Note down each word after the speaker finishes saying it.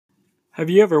Have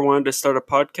you ever wanted to start a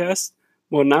podcast?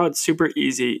 Well, now it's super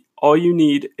easy. All you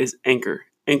need is Anchor.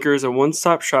 Anchor is a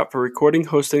one-stop shop for recording,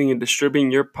 hosting, and distributing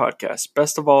your podcast.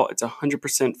 Best of all, it's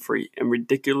 100% free and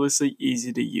ridiculously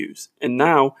easy to use. And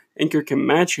now, Anchor can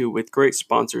match you with great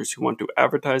sponsors who want to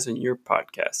advertise on your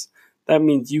podcast. That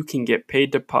means you can get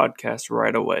paid to podcast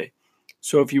right away.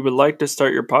 So if you would like to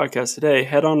start your podcast today,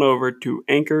 head on over to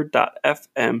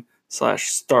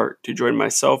anchor.fm/start to join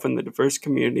myself and the diverse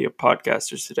community of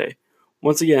podcasters today.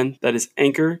 Once again, that is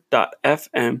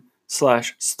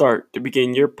anchor.fm/start to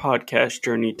begin your podcast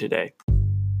journey today.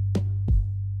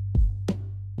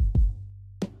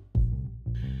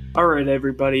 Alright,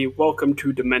 everybody, welcome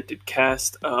to Demented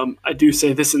Cast. I do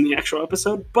say this in the actual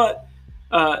episode, but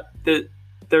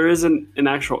there isn't an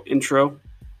actual intro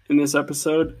in this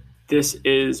episode. This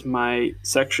is my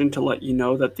section to let you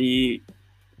know that the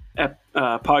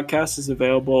podcast is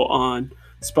available on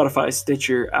Spotify,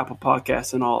 Stitcher, Apple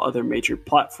Podcasts, and all other major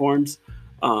platforms.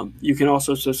 You can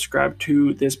also subscribe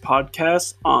to this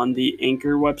podcast on the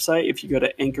Anchor website. If you go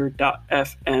to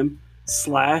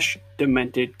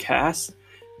anchor.fm/dementedcast,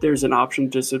 there's an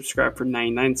option to subscribe for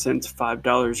 99 cents,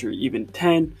 $5, or even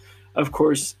 $10. Of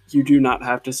course, you do not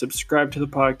have to subscribe to the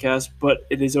podcast, but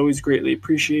it is always greatly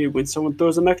appreciated when someone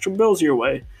throws some extra bills your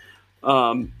way.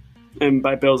 And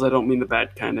by bills, I don't mean the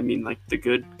bad kind. I mean like the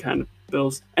good kind of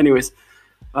bills. Anyways,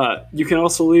 you can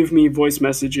also leave me voice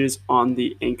messages on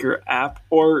the Anchor app,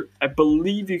 or I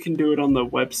believe you can do it on the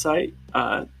website.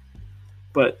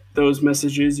 But those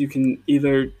messages, you can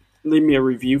either leave me a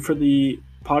review for the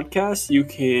podcast, you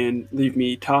can leave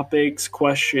me topics,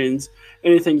 questions,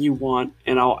 anything you want,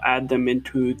 and I'll add them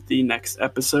into the next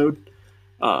episode.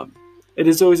 It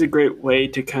is always a great way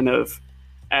to kind of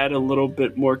add a little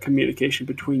bit more communication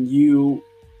between you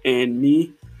and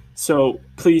me. So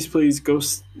please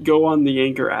go on the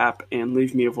Anchor app and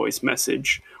leave me a voice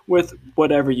message with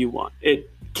whatever you want.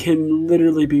 It can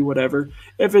literally be whatever.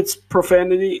 If it's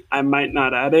profanity, I might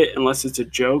not add it unless it's a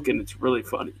joke and it's really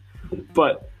funny.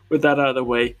 But with that out of the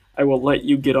way, I will let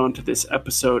you get on to this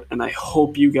episode, and I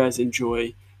hope you guys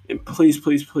enjoy. And please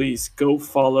go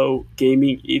follow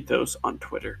Gaming Ethos on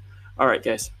Twitter. All right,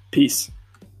 guys. Peace.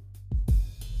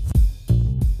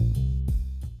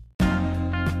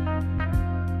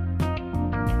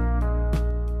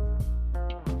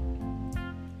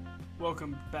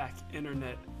 Welcome back,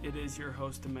 Internet. It is your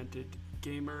host, Demented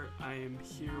Gamer. I am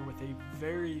here with a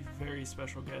very, very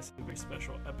special guest, a very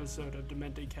special episode of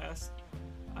Demented Cast.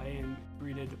 I am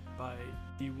greeted by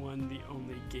the one, the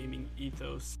only Gaming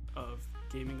Ethos of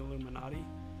Gaming Illuminati.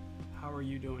 How are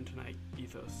you doing tonight,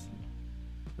 Ethos?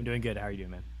 I'm doing good. How are you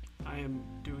doing, man? I am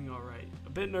doing all right. A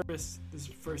bit nervous. This is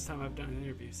the first time I've done an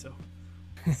interview, so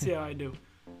let's see how I do.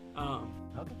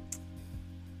 Okay.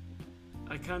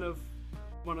 I kind of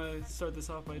want to start this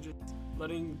off by just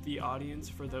letting the audience,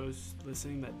 for those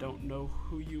listening that don't know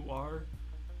who you are,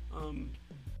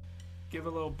 give a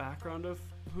little background of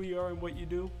who you are and what you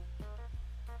do.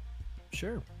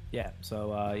 Sure. Yeah.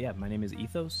 So, my name is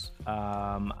Ethos.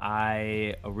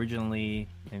 I originally,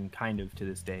 and kind of to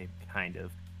this day,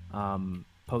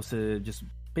 posted just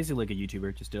basically like a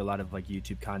YouTuber, just did a lot of like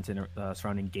YouTube content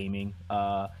surrounding gaming.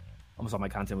 Almost all my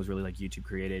content was really like YouTube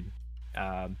created.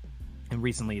 And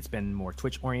recently it's been more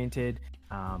Twitch oriented.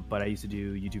 But I used to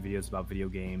do YouTube videos about video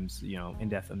games,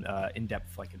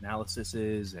 in-depth like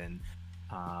analyses and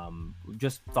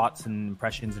just thoughts and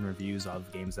impressions and reviews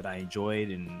of games that I enjoyed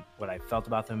and what I felt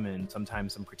about them, and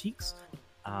sometimes some critiques.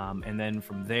 And then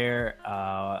from there,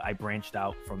 I branched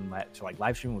out from that to like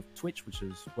live streaming with Twitch, which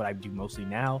is what I do mostly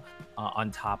now.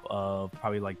 On top of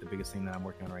probably like the biggest thing that I'm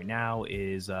working on right now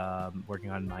is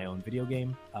working on my own video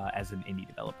game as an indie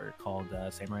developer called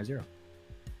Samurai Zero.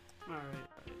 All right.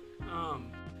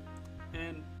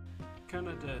 And kind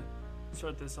of to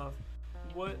start this off,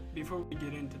 before we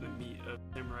get into the meat of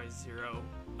Samurai Zero,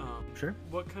 Sure.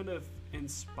 What kind of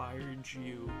inspired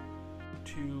you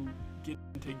to get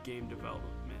into game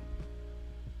development?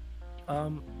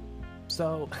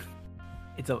 So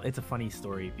it's a funny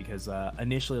story because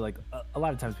initially, like a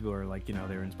lot of times people are like,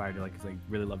 they're inspired to like, 'cause they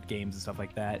really loved games and stuff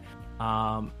like that.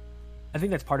 I think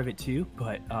that's part of it too,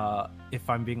 but if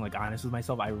I'm being like honest with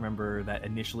myself, I remember that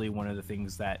initially one of the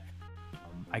things that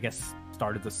I guess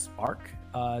started the spark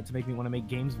to make me want to make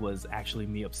games was actually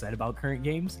me upset about current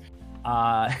games.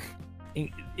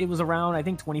 It was around, I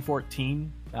think,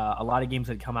 2014. A lot of games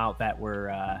had come out that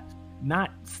were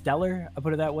not stellar, I'll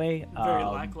put it that way. Very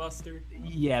lackluster.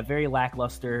 Yeah, very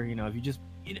lackluster. If you just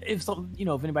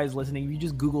if anybody's listening, if you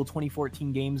just Google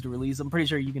 2014 games to release, I'm pretty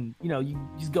sure you can, you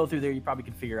just go through there, you probably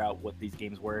can figure out what these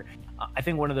games were. I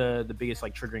think one of the biggest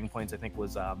like triggering points, I think,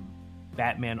 was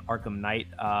Batman Arkham Knight.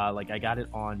 Like I got it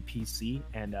on PC,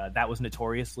 and that was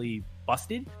notoriously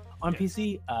busted on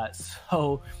PC.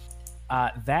 So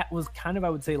that was kind of, I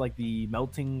would say, like the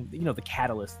melting, the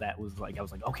catalyst that was like, I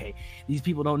was like, okay, these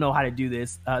people don't know how to do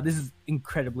this. This is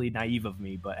incredibly naive of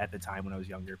me, but at the time when I was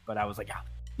younger, but I was like,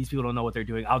 these people don't know what they're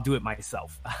doing. I'll do it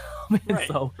myself.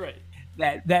 Right.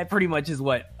 That pretty much is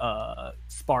what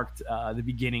sparked the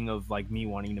beginning of like me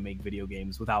wanting to make video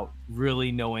games without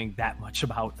really knowing that much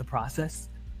about the process.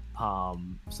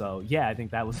 So yeah, I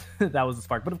think that was that was the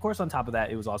spark. But of course, on top of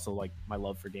that, it was also like my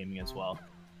love for gaming as well.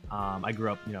 I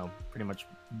grew up, pretty much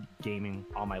gaming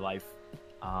all my life.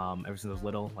 Ever since I was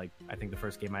little. Like I think the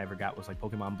first game I ever got was like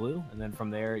Pokemon Blue, and then from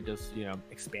there it just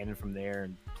expanded from there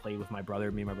and played with my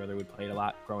brother. Me and my brother would play it a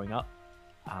lot growing up.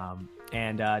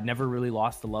 And never really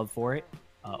lost the love for it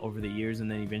over the years, and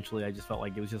then eventually I just felt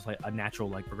like it was just like a natural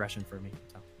like progression for me.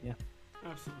 So yeah,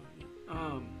 absolutely.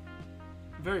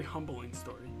 Very humbling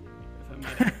story, if I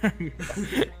might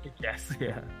add. Yes,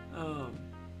 yeah.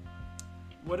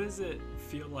 What does it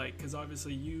feel like? Because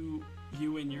obviously you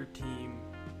and your team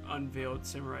unveiled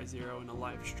Samurai Zero in a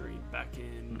live stream back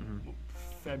in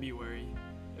February,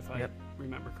 if I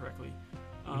remember correctly.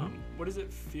 What does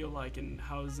it feel like, and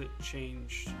how has it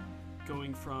changed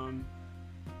going from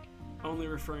only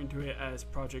referring to it as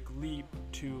Project Leap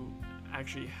to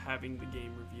actually having the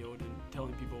game revealed and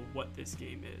telling people what this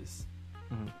game is?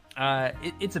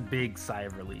 It's a big sigh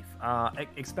of relief,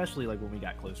 especially like when we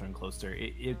got closer and closer.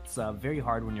 It's very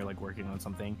hard when you're like working on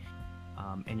something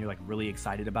and you're like really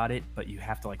excited about it, but you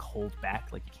have to like hold back.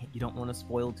 Like you don't want to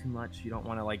spoil too much. You don't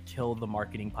want to like kill the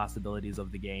marketing possibilities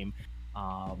of the game.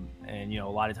 And a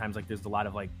lot of times like there's a lot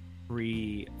of like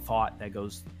pre-thought that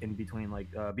goes in between like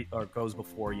or goes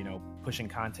before pushing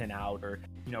content out or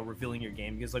revealing your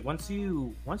game, because like once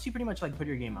you pretty much like put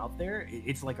your game out there,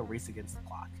 it's like a race against the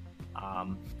clock.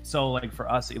 So like for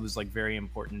us, it was like very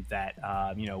important that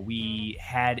we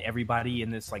had everybody in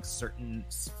this like certain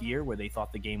sphere where they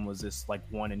thought the game was this like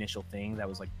one initial thing that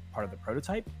was like part of the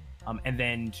prototype. And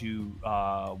then to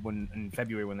when in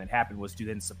February when that happened was to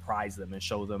then surprise them and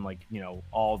show them like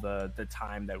all the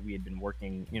time that we had been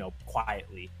working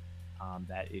quietly,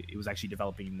 that it was actually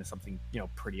developing into something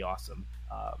pretty awesome,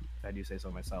 if I do say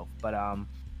so myself. But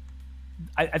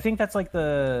I think that's like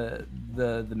the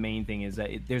main thing is that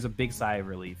there's a big sigh of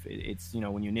relief. It's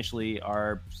when you initially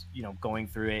are going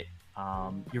through it,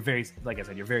 you're very, like I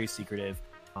said, you're very secretive.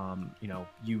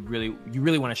 You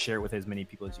really want to share it with as many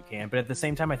people as you can, but at the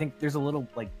same time I think there's a little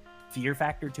like fear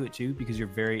factor to it too, because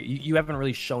you haven't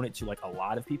really shown it to like a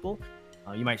lot of people.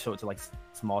 You might show it to like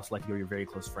small select or your very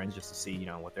close friends just to see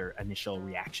what their initial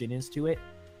reaction is to it.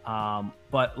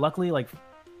 But luckily, like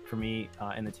for me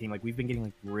and the team, like we've been getting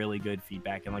like really good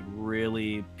feedback and like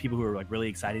really people who are like really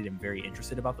excited and very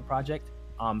interested about the project.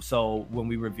 So when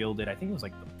we revealed it, I think it was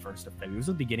like the 1st of February. It was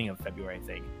the beginning of February, I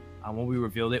think. When we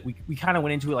revealed it, we kind of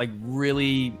went into it like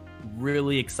really,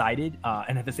 really excited,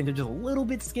 and at the same time just a little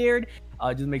bit scared,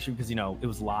 just to make sure, because it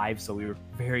was live, so we were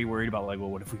very worried about like,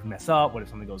 well, what if we mess up? What if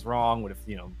something goes wrong? What if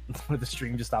what if the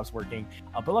stream just stops working?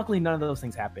 But luckily, none of those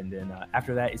things happened, and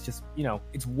after that, it's just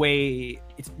it's way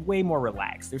more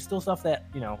relaxed. There's still stuff that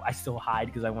I still hide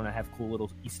because I want to have cool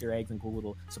little Easter eggs and cool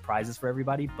little surprises for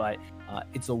everybody, but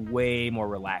it's a way more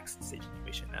relaxed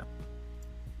situation now.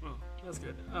 Well, that's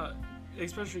good.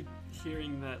 Especially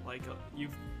hearing that like you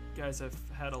guys have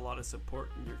had a lot of support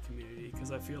in your community,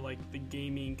 because I feel like the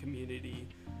gaming community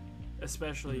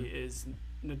especially is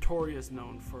notorious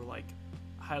known for like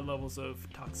high levels of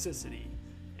toxicity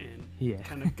and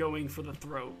kind of going for the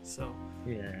throat. So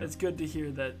it's good to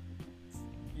hear that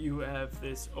you have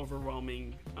this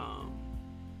overwhelming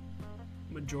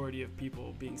majority of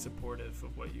people being supportive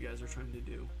of what you guys are trying to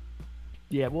do.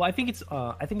 Yeah, well, I think it's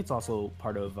also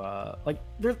part of like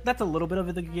that's a little bit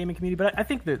of the gaming community, but I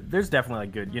think that there's definitely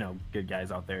like good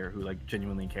guys out there who like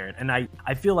genuinely care. And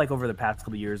I feel like over the past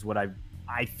couple of years, what I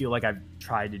feel like I've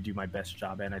tried to do my best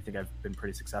job, and I think I've been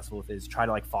pretty successful with, is try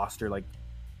to like foster like.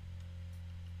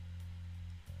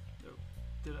 Oh,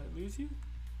 did I lose you?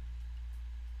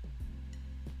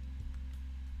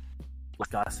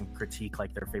 Discuss and critique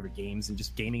like their favorite games and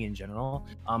just gaming in general.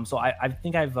 So I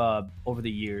think I've over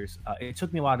the years, it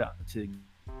took me a while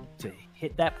to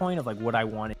hit that point of like what I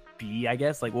wanted to be, I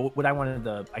guess, like what I wanted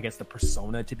the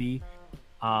persona to be,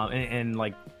 and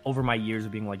like over my years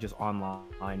of being like just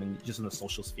online and just in the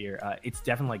social sphere, it's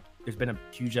definitely like there's been a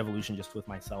huge evolution just with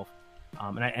myself,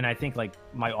 and I think like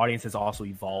my audience has also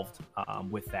evolved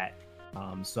with that.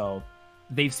 So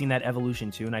they've seen that evolution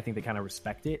too, and I think they kind of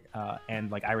respect it.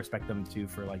 And like I respect them too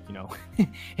for like, you know,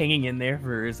 hanging in there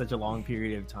for such a long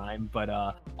period of time. But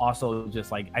also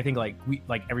just like I think like we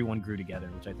like everyone grew together,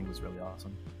 which I think was really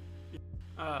awesome.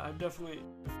 I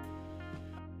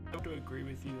have to agree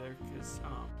with you there because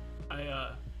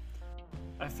I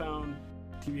found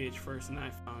TBH first, and I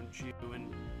found you,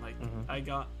 and like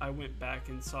I went back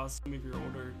and saw some of your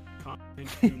older content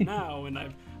too now, and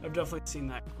I've definitely seen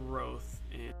that growth.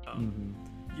 And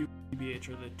you and TBH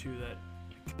are the two that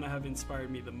kind of have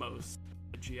inspired me the most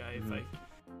at GI. If I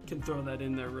can throw that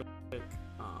in there real quick.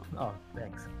 Oh,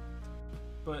 thanks.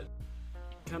 But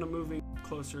kind of moving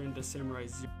closer into Samurai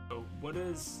Zero, what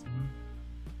is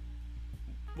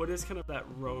kind of that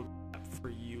roadmap for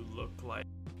you look like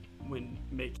when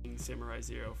making Samurai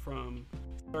Zero, from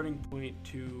starting point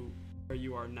to where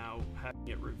you are now, having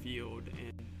it revealed,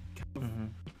 and kind of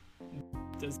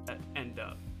does that end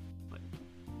up like?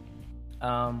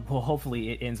 Well,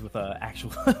 hopefully it ends with a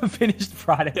actual finished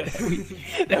product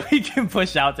that we can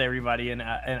push out to everybody, and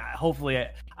hopefully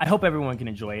I hope everyone can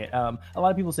enjoy it. A lot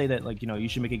of people say that, like, you know, you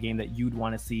should make a game that you'd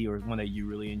want to see, or one that you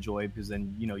really enjoy, because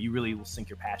then, you know, you really will sink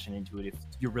your passion into it if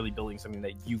you're really building something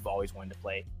that you've always wanted to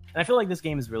play. And I feel like this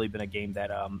game has really been a game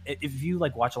that, if you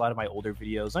like watch a lot of my older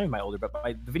videos, not even my older, but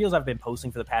the videos I've been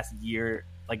posting for the past year,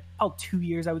 like about 2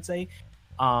 years, I would say,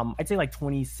 I'd say like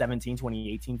 2017,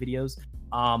 2018 videos.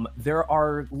 There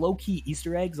are low-key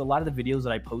Easter eggs. A lot of the videos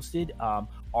that I posted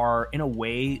are, in a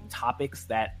way, topics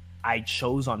that I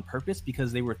chose on purpose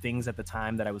because they were things at the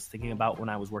time that I was thinking about when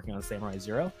I was working on Samurai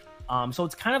Zero. So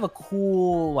it's kind of a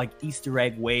cool like Easter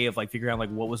egg way of like figuring out like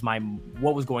what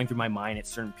was going through my mind at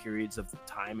certain periods of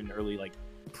time in early like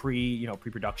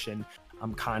pre-production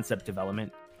concept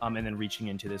development, and then reaching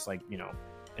into this like, you know,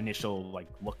 initial like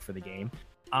look for the game.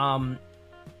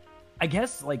 I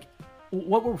guess like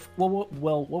what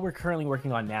we're currently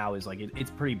working on now is like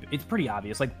it's pretty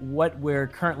obvious. Like what we're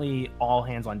currently all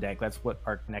hands on deck. That's what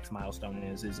our next milestone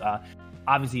is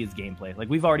obviously is gameplay. Like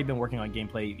we've already been working on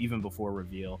gameplay even before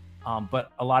reveal.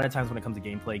 But a lot of times when it comes to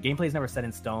gameplay is never set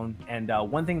in stone. And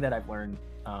one thing that I've learned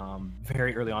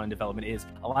very early on in development is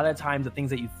a lot of times the things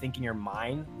that you think in your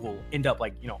mind will end up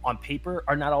like, you know, on paper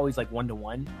are not always like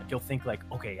one-to-one. Like you'll think like,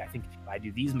 okay, I think if I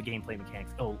do these gameplay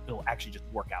mechanics, it'll actually just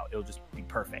work out. It'll just be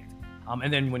perfect.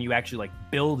 And then when you actually like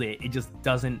build it, it just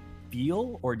doesn't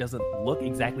feel or doesn't look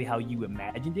exactly how you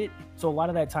imagined it. So a lot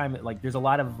of that time, like there's a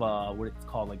lot of what it's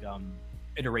called like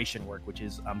iteration work, which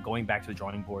is going back to the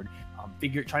drawing board,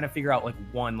 trying to figure out like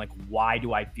why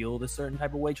do I feel this certain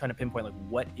type of way, trying to pinpoint like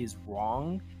what is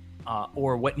wrong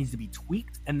or what needs to be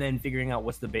tweaked, and then figuring out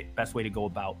what's the best way to go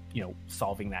about, you know,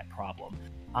 solving that problem.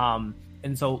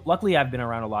 And so luckily I've been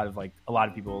around a lot of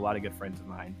people, a lot of good friends of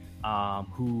mine,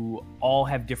 who all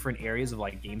have different areas of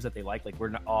like games that they like. Like we're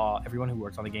not everyone who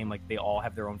works on the game, like they all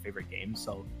have their own favorite games.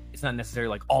 So it's not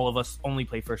necessarily like all of us only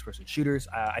play first person shooters.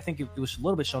 I think it was a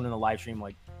little bit shown in the live stream.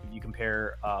 Like if you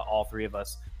compare all three of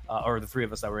us, or the three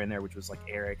of us that were in there, which was like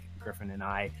Eric, Griffin, and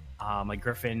I. Like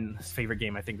Griffin's favorite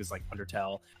game I think was like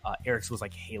Undertale. Eric's was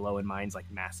like Halo, and mine's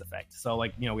like Mass Effect. So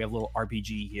like, you know, we have a little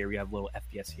RPG here, we have a little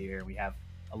FPS here, we have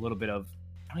a little bit of,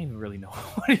 I don't even really know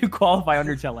what do you qualify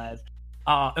Undertale as,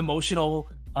 emotional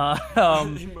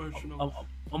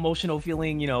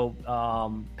feeling, you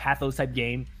know, pathos type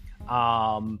game.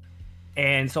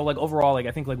 And so like overall, like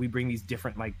I think like we bring these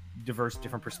different like diverse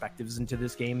different perspectives into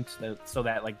this game, so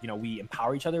that like, you know, we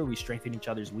empower each other, we strengthen each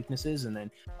other's weaknesses, and then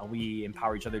we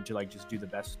empower each other to like just do the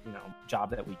best, you know, job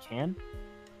that we can.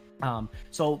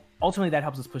 So ultimately that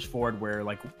helps us push forward, where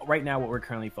like right now what we're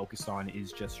currently focused on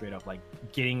is just straight up like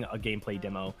getting a gameplay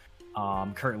demo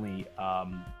currently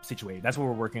situated. That's what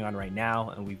we're working on right now,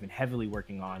 and we've been heavily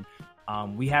working on.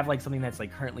 We have like something that's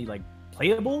like currently like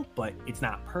playable, but it's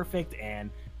not perfect, and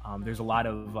there's a lot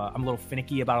of I'm a little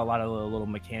finicky about a lot of the little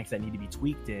mechanics that need to be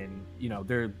tweaked, and you know,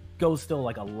 there goes still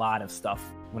like a lot of stuff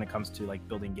when it comes to like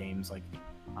building games. Like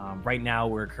right now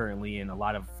we're currently in a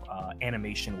lot of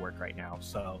animation work right now,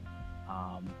 so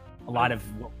a lot of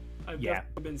I've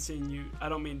definitely been seeing you. I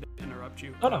don't mean to interrupt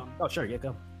you. Oh sure, yeah,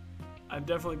 go. I've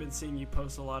definitely been seeing you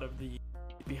post a lot of the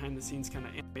behind the scenes kind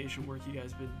of animation work you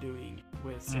guys been doing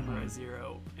with Samurai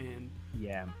Zero, and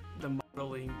the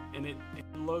modeling, and it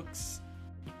looks,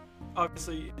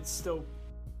 obviously it's still, you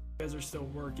guys are still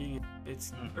working,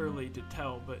 it's early to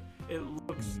tell, but it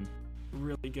looks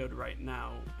really good right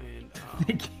now, and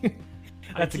thank you.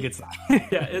 That's a good sign.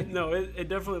 It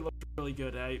definitely looks really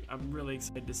good. I'm really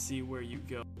excited to see where you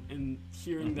go, and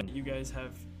hearing that you guys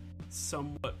have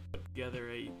somewhat put together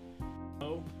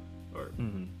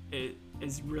it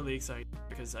is really exciting,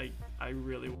 because I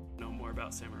really want to know more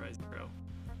about Samurai Zero.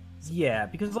 Yeah,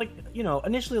 because like,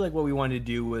 initially like what we wanted to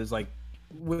do was like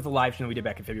with the live stream we did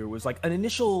back in February was like an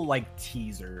initial like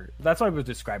teaser. That's what I would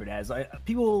describe it as.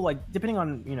 People like, depending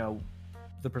on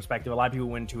the perspective, a lot of people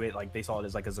went into it like they saw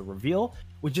it as a reveal,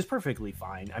 which is perfectly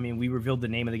fine. I mean, we revealed the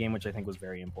name of the game, which I think was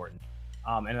very important.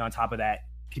 And then on top of that,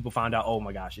 people found out, oh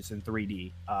my gosh, it's in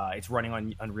 3D. It's running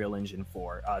on Unreal Engine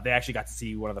 4. They actually got to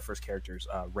see one of the first characters,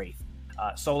 Wraith.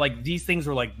 So like these things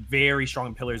were like very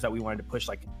strong pillars that we wanted to push,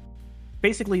 like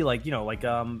basically like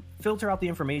filter out the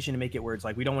information and make it where it's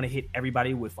like we don't want to hit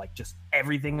everybody with like just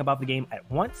everything about the game at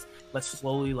once. Let's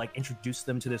slowly like introduce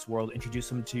them to this world, introduce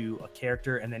them to a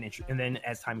character, and then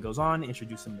as time goes on,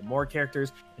 introduce them to more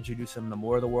characters, introduce them to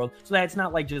more of the world, so that it's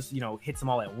not like just hits them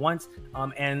all at once,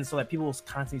 and so that people will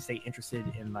constantly stay interested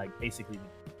in like basically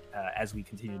as we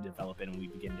continue to develop it and we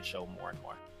begin to show more and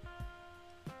more.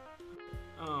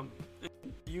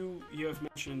 You have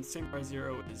mentioned Samurai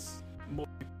Zero is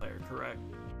multiplayer, correct?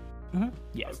 Mm-hmm.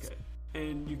 Yes. Okay.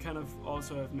 And you kind of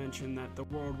also have mentioned that the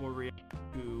world will react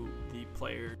to the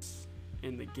players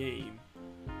in the game.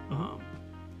 Mm-hmm.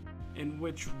 In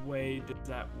which way does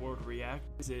that world react?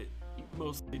 Is it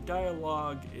mostly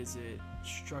dialogue? Is it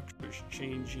structures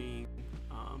changing?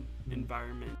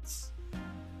 Environments?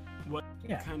 What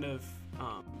kind of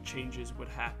changes would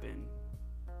happen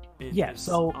in this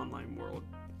online world?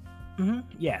 Mm-hmm.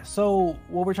 Yeah, so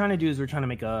what we're trying to do is we're trying to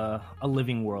make a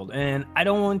living world, and I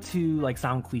don't want to like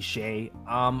sound cliche.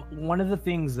 One of the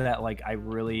things that like I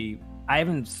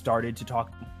haven't started to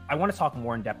talk. I want to talk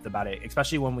more in depth about it,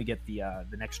 especially when we get the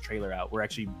next trailer out. We're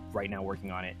actually right now working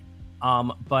on it.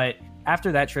 But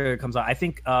after that trailer comes out, I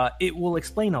think it will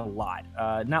explain a lot.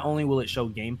 Not only will it show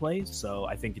gameplay, so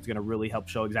I think it's going to really help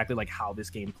show exactly like how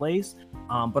this game plays.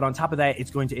 But on top of that,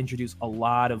 it's going to introduce a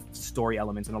lot of story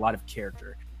elements and a lot of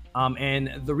character.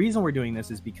 And the reason we're doing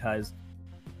this is because,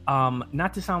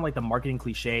 not to sound like the marketing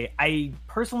cliche, I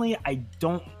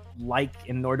don't like,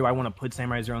 and nor do I want to put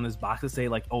Samurai Zero in this box to say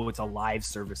like, oh, it's a live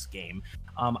service game.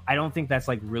 I don't think that's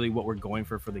like really what we're going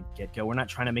for the get-go. We're not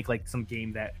trying to make like some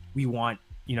game that we want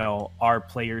our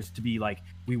players to be like,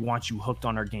 we want you hooked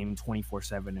on our game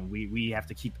 24/7, and we have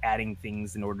to keep adding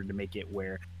things in order to make it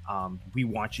where we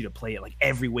want you to play it like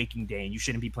every waking day, and you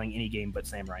shouldn't be playing any game but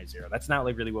Samurai Zero. That's not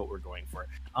like really what we're going for.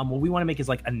 What we want to make is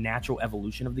like a natural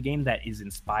evolution of the game that is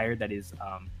inspired, that is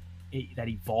that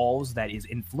evolves, that is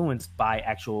influenced by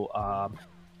actual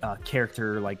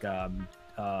character like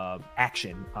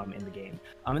action in the game.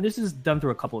 And this is done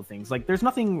through a couple of things. Like there's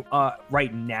nothing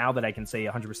right now that I can say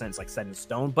 100% is like set in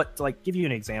stone, but to like give you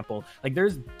an example, like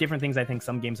there's different things I think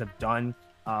some games have done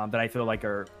that I feel like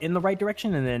are in the right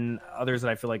direction, and then others that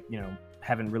I feel like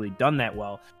haven't really done that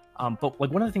well. But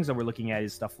like one of the things that we're looking at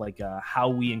is stuff like how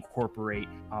we incorporate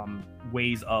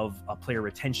ways of player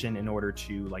retention in order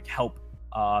to like help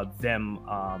them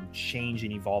change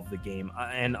and evolve the game.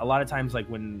 And a lot of times like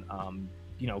when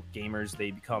gamers, they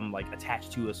become like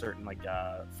attached to a certain like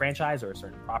franchise or a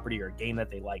certain property or a game that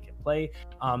they like and play,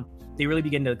 they really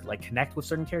begin to like connect with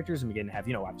certain characters and begin to have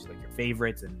obviously like your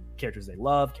favorites and characters they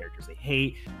love, characters they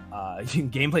hate,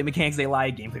 gameplay mechanics they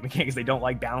like, gameplay mechanics they don't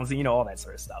like, balancing, all that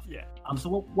sort of stuff. So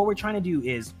what we're trying to do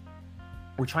is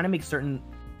we're trying to make certain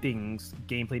things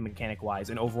gameplay mechanic wise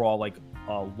and overall like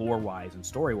lore wise and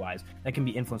story wise that can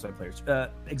be influenced by players.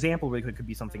 Example really quick could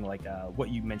be something like what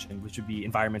you mentioned, which would be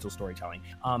environmental storytelling.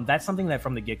 That's something that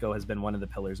from the get-go has been one of the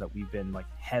pillars that we've been like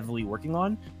heavily working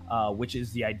on, which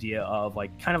is the idea of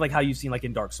like kind of like how you've seen like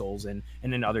in Dark Souls and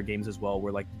in other games as well,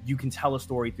 where like you can tell a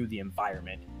story through the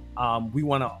environment.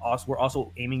 We're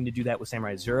also aiming to do that with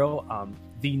Samurai Zero.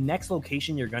 The next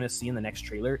location you're going to see in the next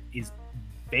trailer is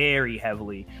very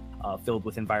heavily filled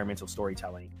with environmental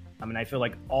storytelling. I mean, I feel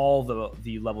like all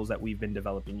the levels that we've been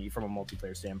developing from a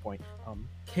multiplayer standpoint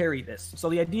carry this. So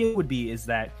the idea would be is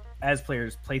that as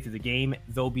players play through the game,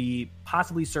 there'll be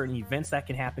possibly certain events that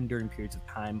can happen during periods of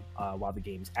time while the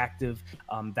game's active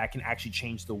that can actually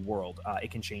change the world.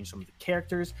 It can change some of the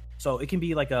characters. So it can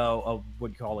be like a what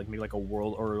you call like maybe like a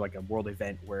world or like a world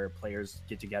event where players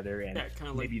get together and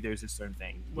maybe like there's a certain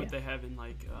thing. What they have in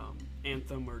like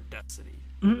Anthem or Destiny,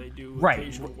 where they do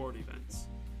occasional world events.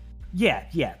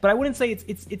 Yeah, but I wouldn't say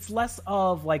it's less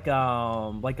of like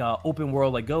a open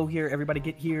world, like go here, everybody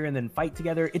get here, and then fight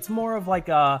together. It's more of like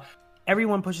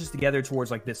everyone pushes together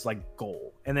towards like this like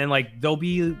goal, and then like there'll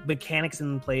be mechanics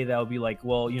in play that'll be like,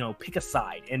 well, pick a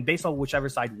side, and based on whichever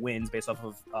side wins, based off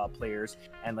of players,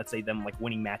 and let's say them like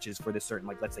winning matches for this certain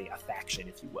like let's say a faction,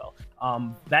 if you will,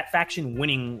 that faction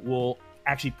winning will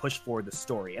actually push forward the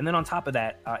story. And then on top of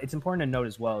that, it's important to note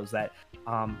as well is that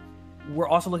we're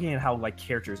also looking at how like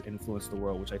characters influence the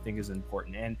world, which I think is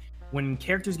important. And when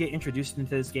characters get introduced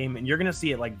into this game, and you're gonna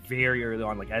see it like very early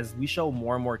on, like as we show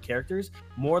more and more characters,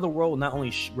 more of the world will not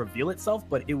only reveal itself,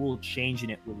 but it will change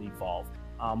and it will evolve.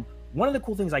 One of the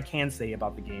cool things I can say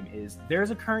about the game is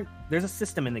there's a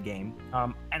system in the game,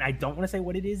 and I don't want to say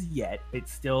what it is yet.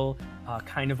 It's still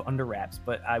kind of under wraps,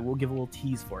 but I will give a little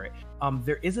tease for it.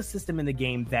 There is a system in the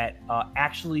game that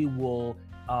actually will.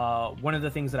 One of the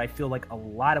things that I feel like a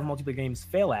lot of multiplayer games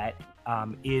fail at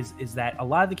is that a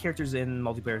lot of the characters in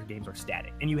multiplayer games are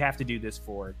static, and you have to do this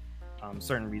for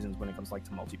certain reasons when it comes to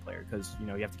multiplayer, because you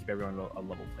have to keep everyone on a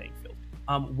level playing field.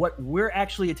 What we're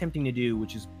actually attempting to do,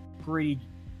 which is pretty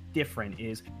different,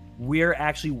 is we're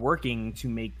actually working to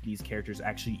make these characters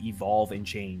actually evolve and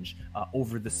change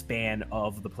over the span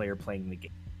of the player playing the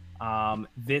game.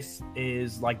 This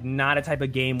is not a type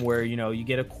of game where you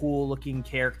get a cool looking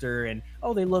character and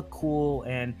they look cool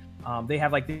and they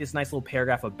have this nice little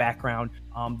paragraph of background.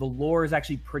 The lore is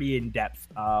actually pretty in depth.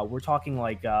 We're talking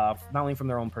not only from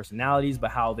their own personalities, but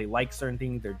how they like certain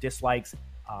things, their dislikes,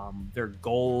 their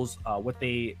goals, what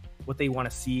they want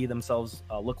to see themselves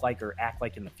look like or act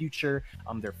like in the future,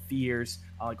 their fears.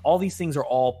 All these things are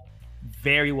all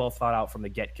very well thought out from the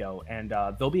get-go, and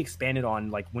they'll be expanded on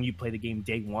when you play the game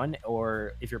day one,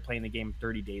 or if you're playing the game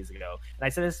 30 days ago. And I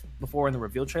said this before in the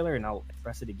reveal trailer, and I'll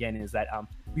express it again, is that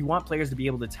we want players to be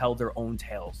able to tell their own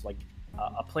tales.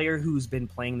 A player who's been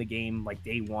playing the game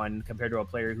day one compared to a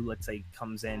player who, let's say,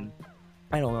 comes in,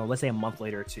 I don't know, let's say a month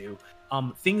later or two,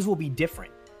 things will be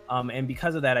different. And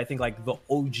because of that, I think the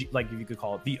OG, if you could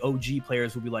call it, the OG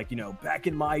players will be back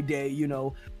in my day,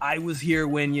 I was here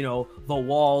when, the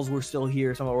walls were still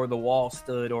here, or the wall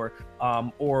stood, or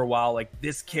while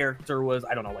this character was,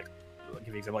 I don't know, I'll give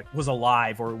you an example, was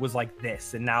alive, or was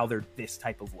this, and now they're this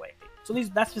type of way. So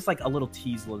that's just a little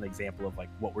tease, little example of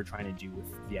what we're trying to do with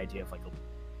the idea of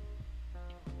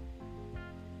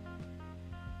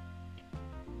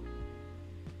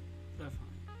Definitely.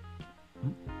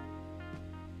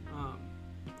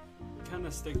 Kind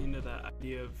of sticking to that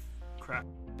idea of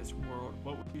crafting this world,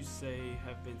 what would you say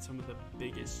have been some of the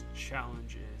biggest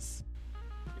challenges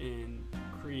in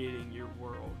creating your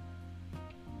world?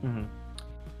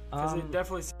 Because it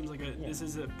definitely seems like this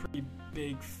is a pretty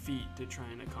big feat to try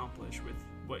and accomplish with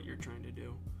what you're trying to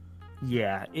do.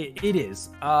 Yeah, it is.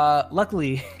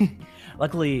 Luckily,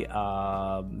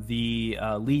 the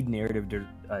lead narrative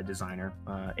designer,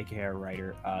 aka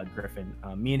writer, Griffin,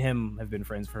 me and him have been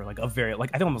friends for a very, I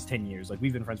think almost 10 years.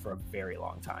 We've been friends for a very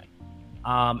long time.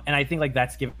 And I think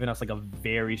that's given us a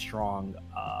very strong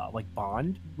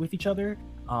bond with each other.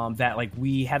 That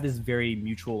we have this very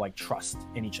mutual trust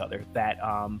in each other. That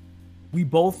we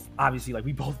both obviously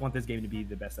we both want this game to be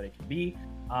the best that it can be.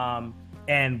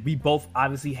 And we both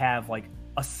obviously have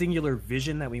a singular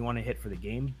vision that we want to hit for the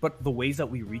game, but the ways that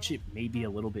we reach it may be a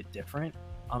little bit different.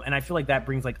 And I feel that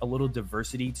brings a little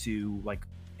diversity to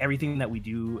everything that we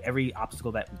do, every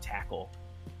obstacle that we tackle.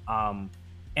 And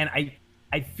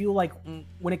I feel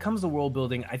when it comes to world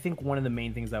building, I think one of the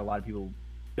main things that a lot of people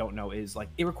don't know is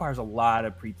it requires a lot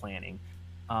of pre-planning.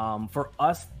 For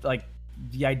us,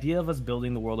 the idea of us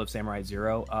building the world of Samurai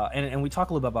Zero, and we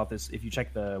talk a little bit about this. If you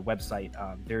check the website,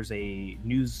 there's a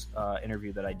news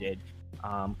interview that I did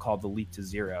called The Leap to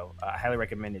Zero. I highly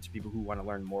recommend it to people who want to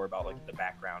learn more about the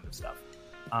background of stuff.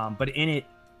 But in it,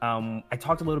 I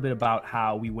talked a little bit about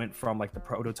how we went from the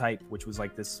prototype, which was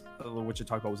this, which I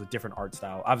talked about was a different art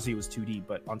style. Obviously, it was 2D,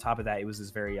 but on top of that, it was this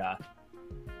very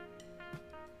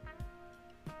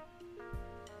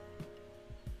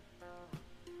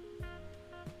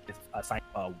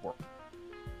world.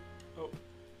 Oh,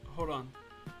 hold on.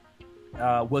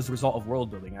 Was the result of world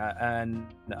building, and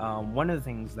one of the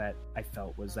things that I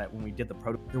felt was that when we did the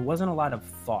prototype, there wasn't a lot of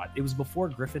thought. It was before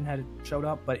Griffin had showed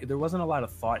up, but there wasn't a lot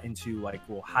of thought into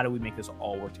well, how do we make this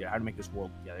all work together? How to make this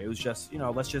world together? It was just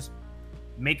let's just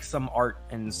make some art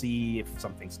and see if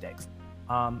something sticks.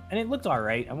 And it looked all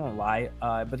right, I won't lie,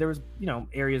 but there was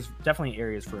definitely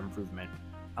areas for improvement.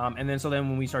 And then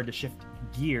when we started to shift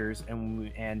gears and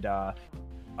we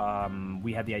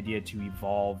had the idea to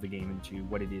evolve the game into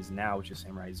what it is now, which is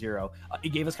Samurai Zero, it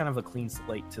gave us kind of a clean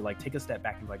slate to take a step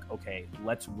back and okay,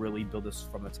 let's really build this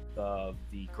from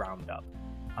the ground up.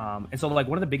 And so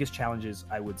one of the biggest challenges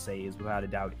I would say is, without a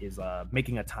doubt, is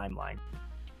making a timeline.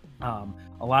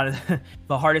 A lot of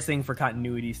the hardest thing for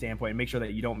continuity standpoint, and make sure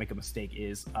that you don't make a mistake,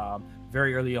 is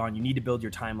very early on you need to build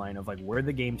your timeline of where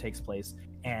the game takes place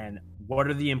and what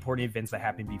are the important events that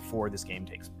happen before this game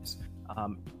takes place.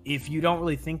 If you don't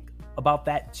really think about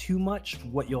that too much,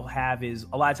 what you'll have is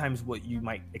a lot of times what you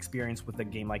might experience with a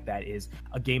game like that is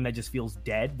a game that just feels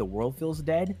dead. The world feels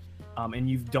dead, and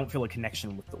you don't feel a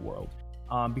connection with the world.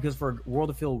 because for a world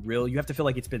to feel real, you have to feel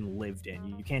like it's been lived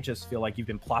in. You can't just feel like you've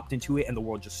been plopped into it and the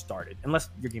world just started, unless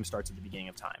your game starts at the beginning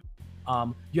of time.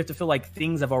 You have to feel like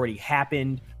things have already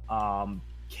happened.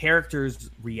 Characters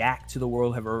react to the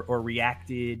world or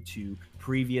reacted to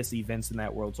previous events in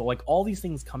that world. So like all these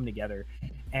things come together,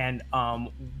 and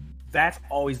that's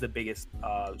always the biggest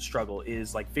struggle,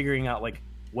 is like figuring out like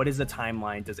what is the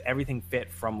timeline? Does everything fit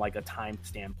from like a time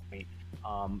standpoint?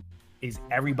 Is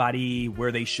everybody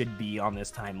where they should be on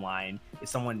this timeline? Is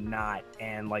someone not?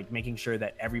 And like making sure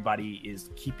that everybody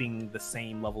is keeping the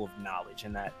same level of knowledge,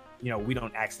 and that, you know, we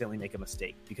don't accidentally make a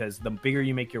mistake, because the bigger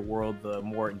you make your world, the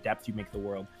more in depth you make the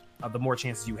world, the more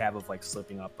chances you have of like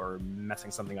slipping up or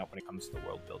messing something up when it comes to the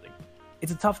world building.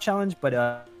 It's a tough challenge, but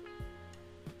a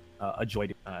joy,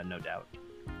 no doubt.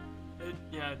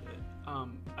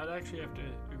 I'd actually have to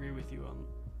agree with you on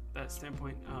that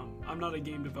standpoint. I'm not a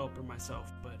game developer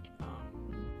myself, but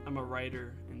I'm a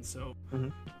writer, and so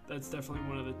that's definitely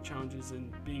one of the challenges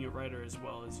in being a writer as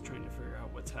well, is trying to figure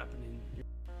out what's happening,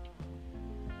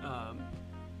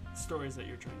 stories that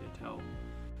you're trying to tell.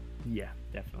 Yeah,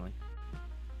 definitely.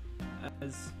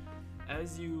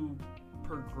 As you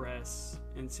progress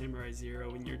in Samurai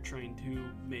Zero and you're trying to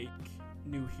make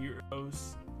new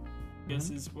heroes, I guess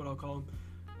is what I'll call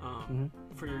them,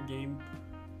 for your game,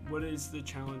 what is the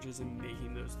challenges in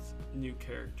making those new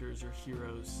characters or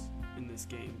heroes in this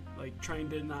game? Like trying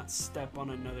to not step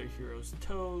on another hero's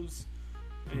toes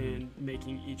and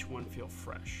making each one feel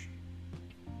fresh.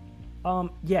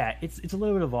 Yeah, it's a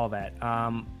little bit of all that.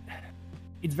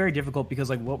 It's very difficult because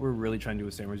like what we're really trying to do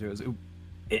with Samurai Zero is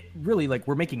it really, like,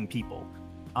 we're making people,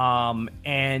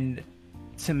 and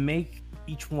to make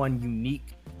each one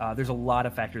unique, there's a lot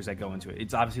of factors that go into it.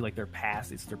 It's obviously like their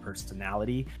past, it's their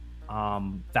personality.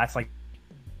 That's like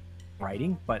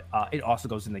writing, but it also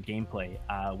goes in the gameplay,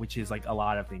 which is like a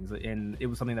lot of things, and it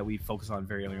was something that we focused on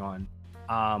very early on.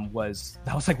 That was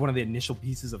like one of the initial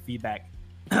pieces of feedback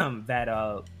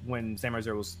that when Samurai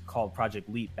Zero was called Project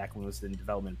Leap, back when it was in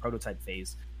development prototype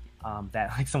phase,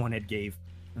 that like someone had gave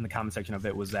in the comment section of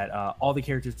it, was that all the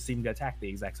characters seemed to attack the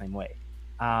exact same way.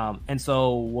 And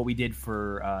so what we did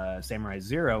for Samurai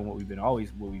Zero, and what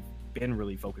we've been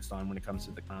really focused on when it comes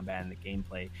to the combat and the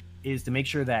gameplay, is to make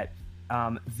sure that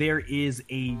there is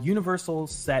a universal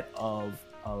set of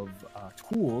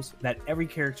tools that every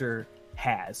character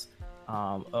has,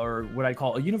 or what I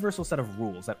call a universal set of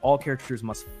rules that all characters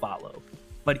must follow.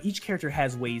 But each character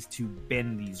has ways to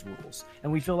bend these rules,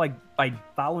 and we feel like by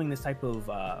following this type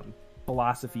of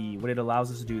philosophy, what it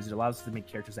allows us to do is it allows us to make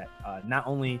characters that not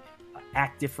only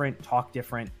act different, talk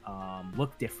different,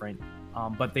 look different,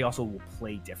 but they also will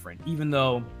play different. Even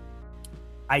though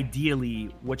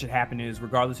ideally what should happen is,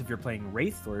 regardless if you're playing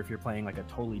Wraith or if you're playing like a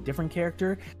totally different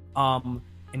character, and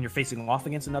you're facing off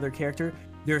against another character,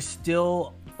 there's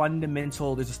still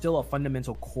a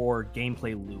fundamental core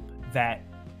gameplay loop that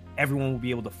everyone will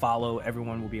be able to follow,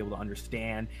 everyone will be able to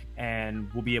understand,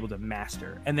 and will be able to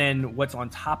master. And then what's on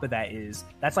top of that is,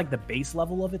 that's like the base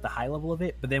level of it, the high level of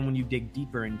it. But then when you dig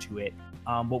deeper into it,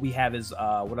 what we have is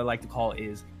what I like to call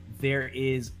is,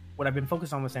 what I've been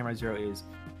focused on with Samurai Zero is,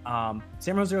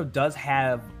 Samurai Zero does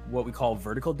have what we call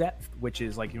vertical depth, which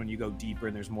is like when you go deeper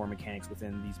and there's more mechanics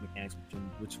within these mechanics,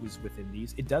 which was within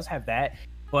these. It does have that,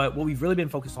 but what we've really been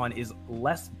focused on is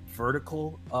less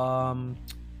vertical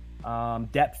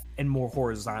depth and more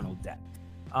horizontal depth.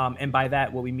 And by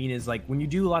that, what we mean is, like, when you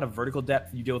do a lot of vertical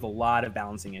depth, you deal with a lot of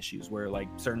balancing issues where like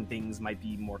certain things might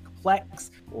be more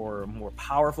complex or more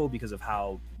powerful because of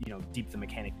how, deep the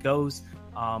mechanic goes.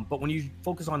 But when you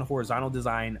focus on horizontal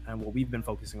design, and what we've been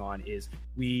focusing on is,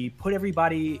 we put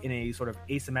everybody in a sort of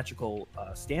asymmetrical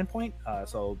standpoint.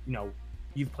 So,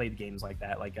 you've played games like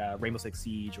that, like Rainbow Six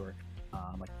Siege, or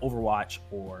like Overwatch,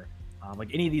 or like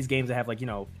any of these games that have like,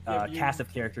 cast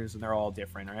of characters and they're all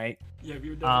different, right? Yeah,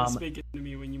 you're definitely speaking to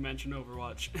me when you mention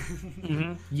Overwatch.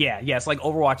 Yes, like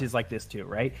Overwatch is like this too,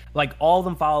 right? Like all of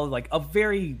them follow like a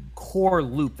very core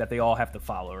loop that they all have to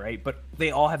follow, right? But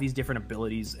they all have these different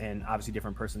abilities and obviously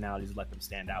different personalities that let them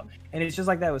stand out. And it's just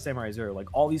like that with Samurai Zero. Like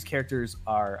all these characters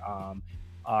are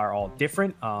all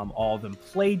different. All of them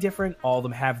play different. All of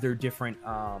them have their different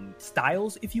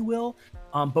styles, if you will.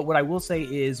 But what I will say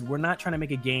is, we're not trying to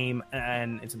make a game,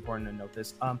 and it's important to note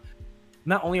this.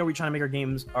 Not only are we trying to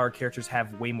make our characters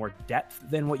have way more depth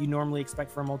than what you normally expect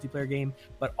for a multiplayer game,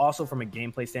 but also from a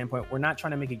gameplay standpoint, we're not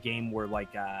trying to make a game where like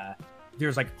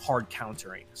there's like hard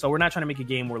countering. So we're not trying to make a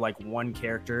game where like one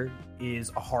character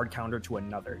is a hard counter to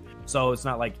another. So it's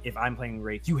not like if I'm playing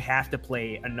Wraith, you have to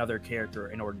play another character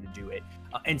in order to do it.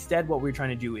 Instead, what we're trying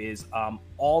to do is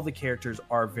all the characters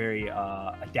are very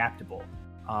adaptable.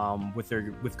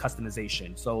 with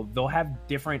customization. So they'll have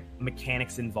different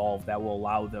mechanics involved that will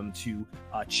allow them to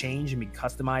change and be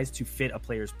customized to fit a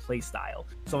player's play style.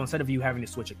 So instead of you having to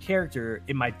switch a character,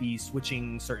 it might be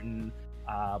switching certain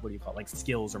like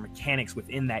skills or mechanics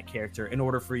within that character in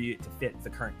order for you to fit the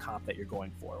current comp that you're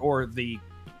going for, or the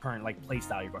current like play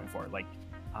style you're going for. Like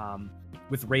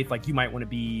with Wraith, like you might want to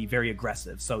be very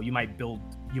aggressive, so you might build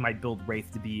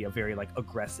Wraith to be a very like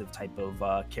aggressive type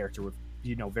of character with,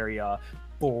 you know, very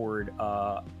forward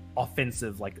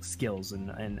offensive like skills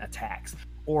and attacks.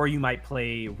 Or you might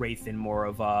play Wraith in more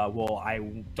of I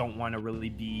don't want to really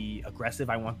be aggressive,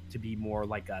 I want to be more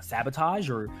like sabotage,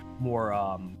 or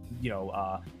more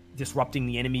disrupting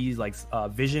the enemy's like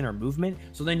vision or movement.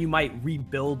 So then you might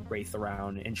rebuild Wraith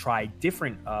around and try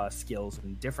different skills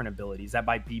and different abilities that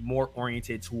might be more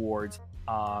oriented towards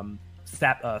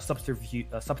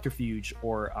subterfuge,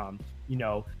 or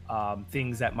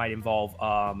things that might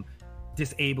involve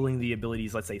disabling the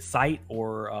abilities, let's say sight,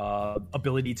 or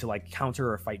ability to like counter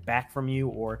or fight back from you,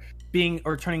 or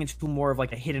turning into more of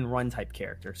like a hit and run type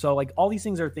character. So like all these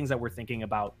things are things that we're thinking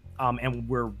about, and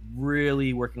we're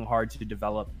really working hard to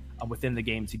develop within the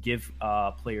game to give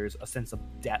players a sense of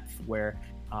depth where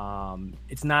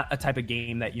it's not a type of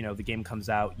game that, you know, the game comes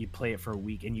out, you play it for a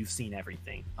week and you've seen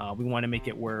everything. We want to make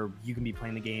it where you can be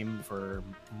playing the game for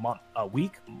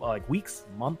weeks,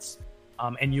 months,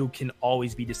 and you can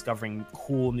always be discovering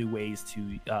cool new ways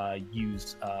to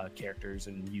use characters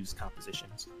and use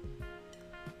compositions.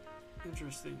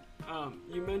 Interesting.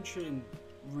 You mentioned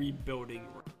rebuilding,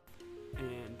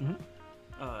 and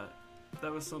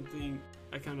that was something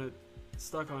I kind of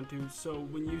stuck onto. So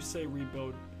when you say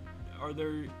rebuild, are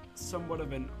there somewhat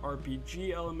of an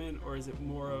RPG element, or is it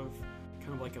more of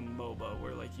kind of like a MOBA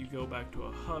where like you go back to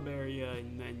a hub area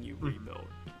and then you rebuild?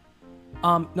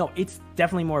 No, it's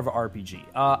definitely more of an RPG.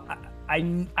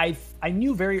 I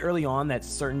knew very early on that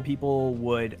certain people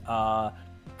would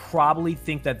probably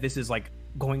think that this is like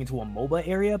going into a MOBA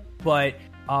area, but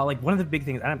like one of the big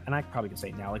things, and I probably can say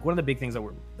it now, like one of the big things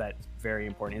that's very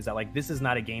important is that like this is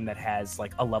not a game that has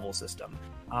like a level system.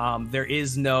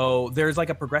 There's like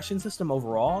a progression system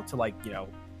overall to like, you know,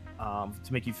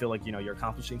 to make you feel like, you know, you're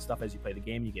accomplishing stuff as you play the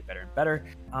game, you get better and better.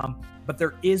 But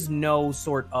there is no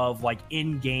sort of like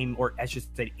in-game, or I should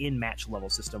say in-match level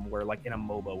system where like in a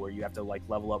MOBA where you have to like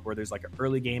level up, where there's like an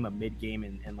early game, a mid game,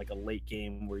 and like a late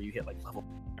game where you hit like level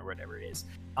or whatever it is.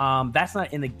 That's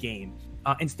not in the game.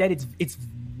 Instead, it's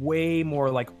way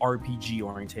more like RPG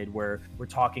oriented, where we're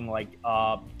talking like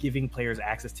giving players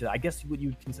access to, I guess what you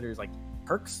would consider as like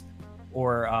perks,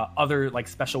 or other like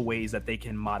special ways that they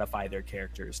can modify their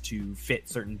characters to fit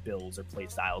certain builds or play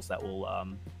styles that will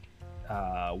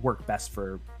work best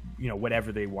for, you know,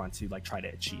 whatever they want to like try to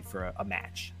achieve for a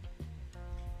match.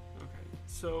 Okay,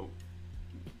 so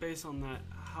based on that,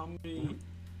 how many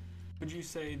would you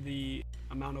say the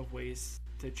amount of ways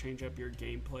to change up your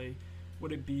gameplay?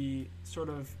 Would it be sort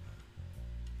of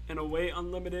in a way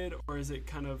unlimited, or is it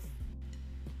kind of,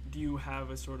 do you have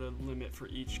a sort of limit for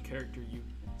each character you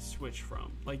switch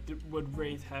from? Like would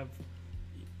Wraith have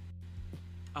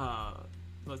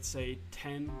let's say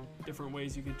 10 different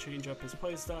ways you could change up his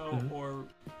playstyle, or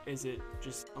is it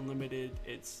just unlimited,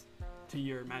 it's to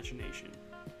your imagination?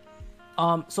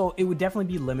 So it would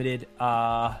definitely be limited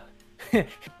for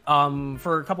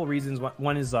a couple of reasons.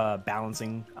 One is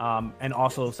balancing, and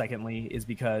also secondly is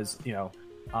because, you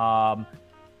know,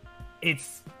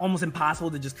 it's almost impossible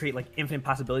to just create like infinite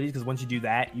possibilities, because once you do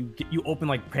that, you open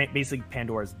like basically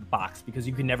Pandora's box, because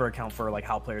you can never account for like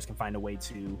how players can find a way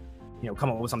to, you know, come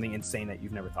up with something insane that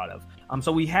you've never thought of.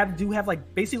 So we do have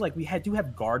like basically like we do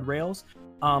have guardrails,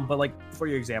 but like for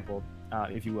your example,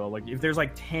 if you will, like if there's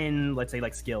like 10, let's say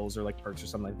like skills or like perks or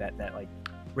something like that like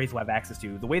Wraith will have access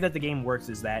to, the way that the game works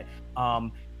is that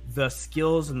the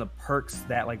skills and the perks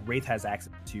that like Wraith has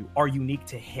access to are unique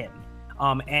to him.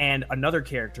 And another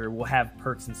character will have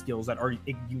perks and skills that are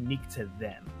unique to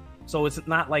them. So it's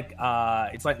not like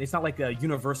it's not like a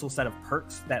universal set of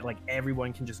perks that like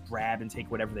everyone can just grab and take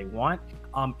whatever they want.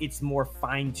 It's more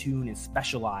fine-tuned and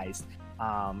specialized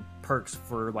perks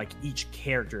for like each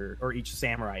character, or each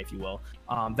samurai, if you will,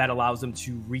 that allows them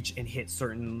to reach and hit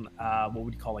certain what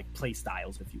would you call like play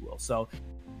styles, if you will. So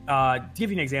to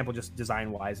give you an example, just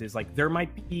design wise, is like there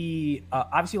might be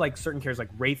obviously like certain characters, like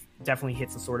Wraith definitely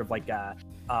hits a sort of like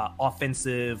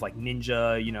offensive, like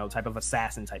ninja, you know, type of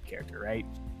assassin type character, right?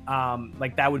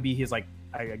 Like that would be his like,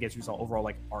 I guess you saw overall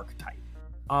like archetype.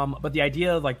 But the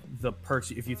idea of like the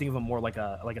perks, if you think of them more like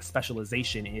a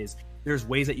specialization, is there's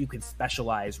ways that you can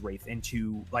specialize Wraith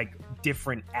into like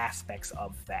different aspects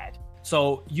of that.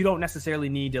 So you don't necessarily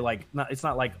need to it's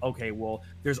not like, okay, well,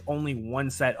 there's only one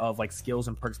set of like skills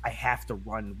and perks I have to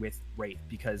run with Wraith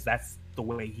because that's the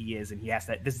way he is, and he has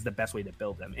that. This is the best way to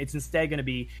build him. It's instead going to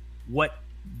be what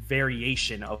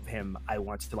variation of him I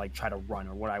want to like try to run,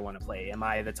 or what I want to play. Am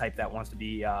I the type that wants to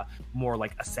be more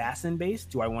like assassin based?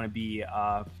 Do I want to be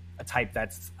a type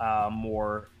that's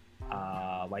more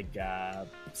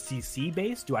CC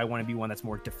based? Do I want to be one that's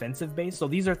more defensive based? So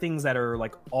these are things that are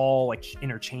like all like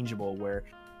interchangeable, where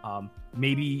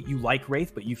maybe you like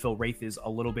Wraith, but you feel Wraith is a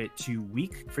little bit too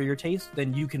weak for your taste.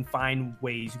 Then you can find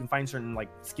certain like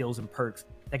skills and perks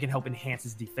that can help enhance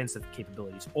his defensive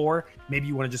capabilities. Or maybe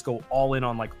you want to just go all in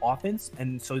on like offense,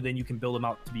 and so then you can build him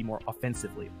out to be more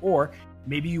offensively. Or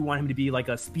maybe you want him to be like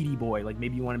a speedy boy, like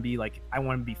maybe you want to be like, I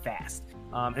want him to be fast.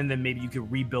 And then maybe you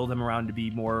could rebuild him around to be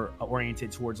more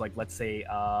oriented towards like, let's say,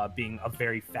 being a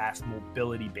very fast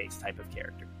mobility based type of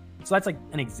character. So that's like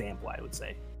an example, I would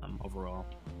say, overall.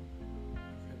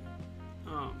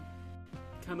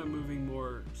 Kind of moving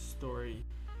more story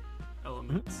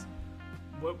elements.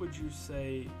 Mm-hmm. What would you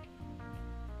say?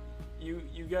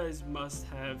 You guys must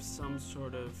have some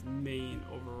sort of main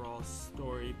overall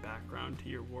story background to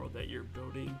your world that you're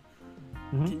building.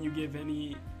 Mm-hmm. Can you give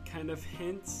any kind of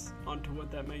hints onto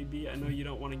what that might be? I know you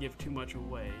don't want to give too much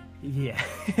away. Yeah.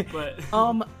 But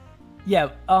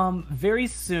very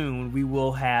soon we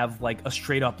will have like a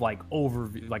straight up like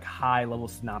overview, like high level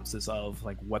synopsis of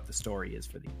like what the story is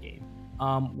for the game.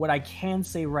 What I can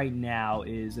say right now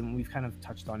is, and we've kind of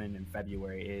touched on it in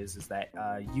February, is that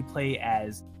you play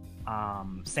as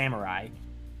samurai,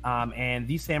 and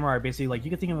these samurai are basically like, you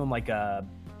can think of them like I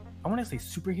want to say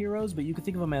superheroes, but you could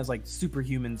think of them as like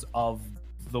superhumans of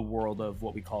the world of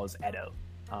what we call as Edo.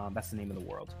 That's the name of the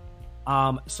world.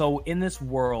 So in this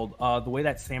world, the way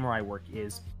that samurai work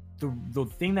is, the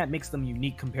thing that makes them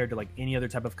unique compared to like any other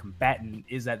type of combatant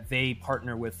is that they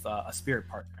partner with a spirit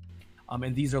partner.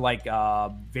 And these are like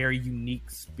very unique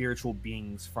spiritual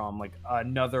beings from like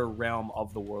another realm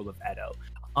of the world of Edo.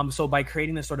 So by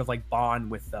creating this sort of like bond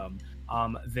with them,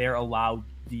 they're allowed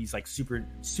these like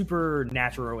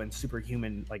supernatural and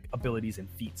superhuman like abilities and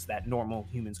feats that normal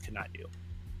humans could not do.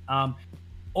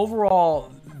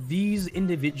 Overall, these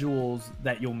individuals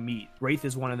that you'll meet, Wraith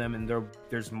is one of them, and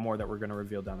there's more that we're going to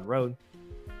reveal down the road.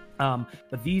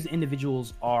 But these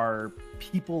individuals are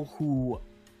people who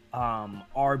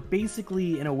are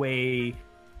basically, in a way,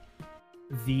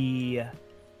 I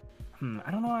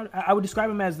don't know, I would describe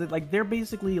them as like they're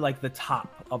basically like the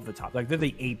top of the top, like they're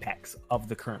the apex of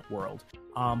the current world.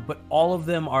 But all of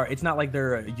them are, it's not like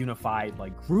they're a unified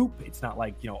like group. It's not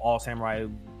like, all samurai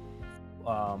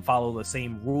follow the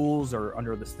same rules or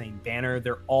under the same banner.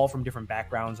 They're all from different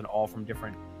backgrounds and all from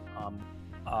different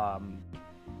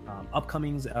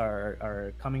upcomings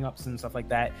or coming ups and stuff like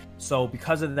that. So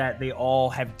because of that, they all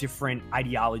have different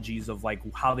ideologies of like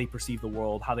how they perceive the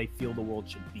world, how they feel the world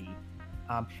should be.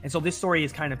 And so this story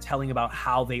is kind of telling about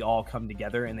how they all come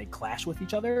together and they clash with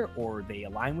each other, or they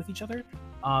align with each other.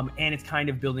 And it's kind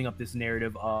of building up this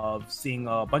narrative of seeing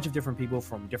a bunch of different people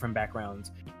from different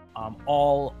backgrounds,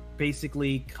 all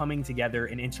basically coming together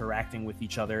and interacting with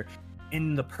each other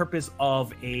in the purpose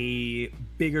of a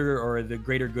bigger, or the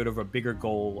greater good of a bigger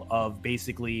goal of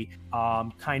basically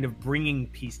kind of bringing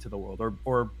peace to the world,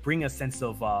 or bring a sense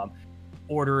of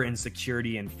order and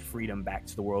security and freedom back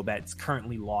to the world that's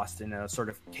currently lost in a sort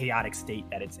of chaotic state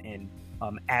that it's in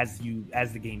as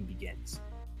the game begins.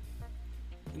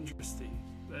 Interesting.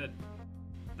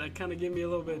 That kind of gave me a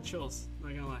little bit of chills,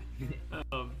 not gonna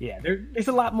lie. Yeah, there's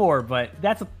a lot more, but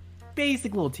that's a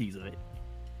basic little tease of it.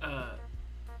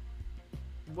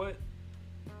 What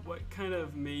kind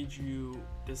of made you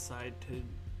decide to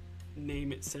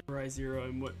name it Samurai Zero,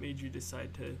 and what made you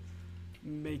decide to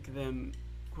make them,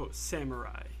 quote,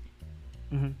 samurai?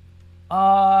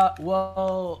 Mm-hmm.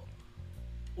 Well,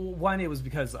 one, it was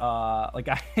because like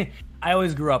I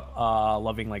always grew up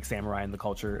loving like samurai and the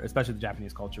culture, especially the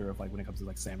Japanese culture of like when it comes to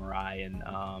like samurai and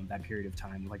that period of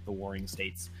time, like the warring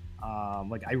states.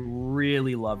 Like I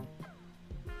really loved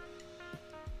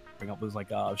up was like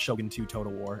Shogun 2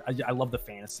 Total War. I love the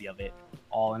fantasy of it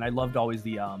all, and I loved always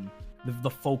the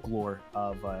folklore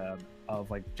of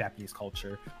like Japanese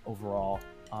culture overall,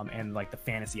 and like the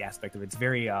fantasy aspect of it. It's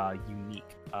very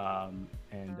unique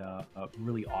and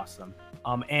really awesome.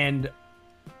 And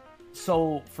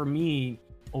so for me,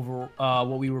 over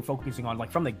what we were focusing on, like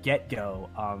from the get-go,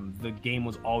 the game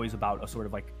was always about a sort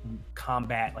of like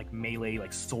combat, like melee,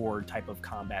 like sword type of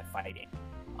combat fighting.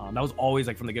 That was always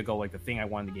like from the get-go, like the thing I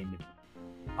wanted the game to be.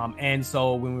 And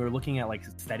so when we were looking at like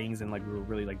settings and like we were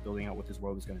really like building out what this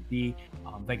world was going to be,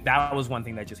 like that was one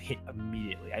thing that just hit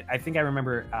immediately. I think I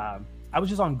remember I was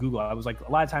just on Google. I was like,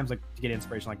 a lot of times, like, to get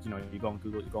inspiration, like, you know, you go on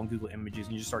Google Images,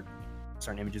 and you just start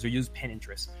certain images, or use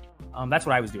Pinterest. That's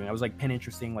what I was doing. I was like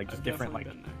Pinteresting, like, just different, like,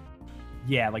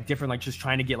 yeah, like different, like, just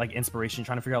trying to get like inspiration,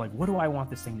 trying to figure out like, what do I want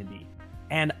this thing to be?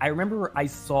 And I remember I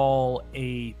saw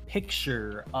a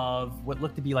picture of what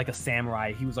looked to be like a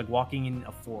samurai. He was like walking in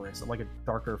a forest, like a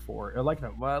darker forest, or like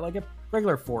a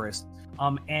regular forest.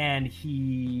 And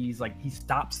he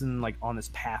stops in like on this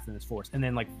path in this forest, and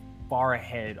then like far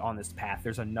ahead on this path,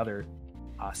 there's another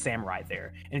samurai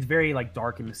there, and it's very like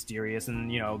dark and mysterious.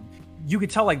 And you know, you could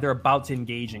tell like they're about to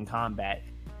engage in combat.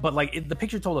 But like the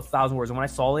picture told 1,000 words, and when I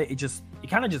saw it, it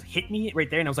kind of just hit me right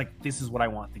there, and I was like, "This is what I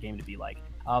want the game to be like."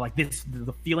 Like this,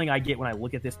 the feeling I get when I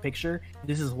look at this picture,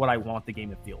 this is what I want the game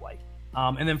to feel like.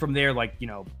 And then from there, like, you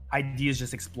know, ideas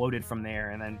just exploded from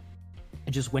there, and then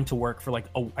I just went to work for like,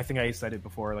 I think I said it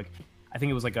before, like, I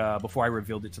think it was like before I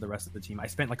revealed it to the rest of the team, I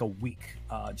spent like a week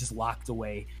just locked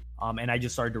away, and I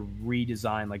just started to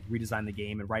redesign the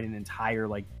game and write an entire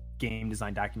like game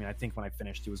design document. I think when I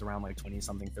finished, it was around like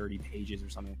 30 pages or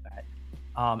something like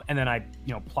that. And then I,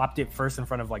 you know, plopped it first in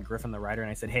front of like Griffin the writer, and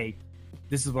I said, "Hey,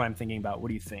 this is what I'm thinking about. What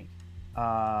do you think?"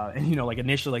 And you know, like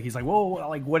initially, like he's like, "Whoa,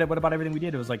 like what about everything we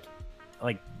did?" It was like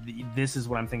this is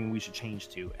what I'm thinking we should change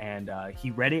to. And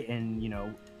he read it, and you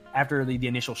know, after the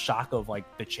initial shock of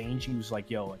like the change, he was like,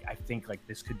 "Yo, like I think like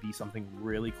this could be something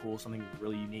really cool, something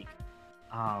really unique."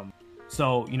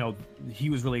 So, you know, he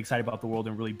was really excited about the world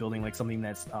and really building like something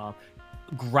that's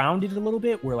grounded a little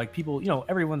bit, where like people, you know,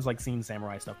 everyone's like seen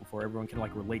samurai stuff before. Everyone can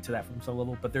like relate to that from some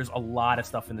level, but there's a lot of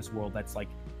stuff in this world that's like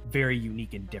very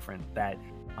unique and different that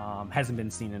hasn't been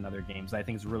seen in other games. I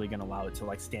think is really going to allow it to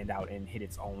like stand out and hit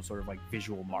its own sort of like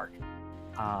visual mark.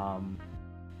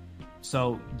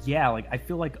 So yeah, like I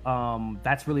feel like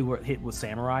that's really where it hit with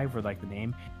Samurai for like the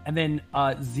name. And then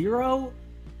Zero,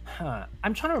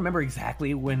 I'm trying to remember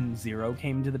exactly when Zero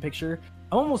came into the picture.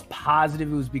 I'm almost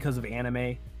positive it was because of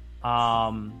anime.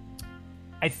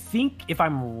 I think if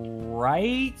I'm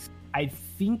right, I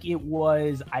think I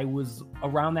was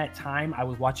around that time I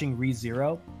was watching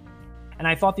ReZero, and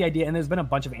I thought the idea, and there's been a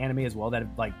bunch of anime as well that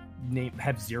have like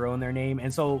have zero in their name,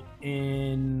 and so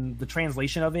in the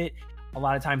translation of it, a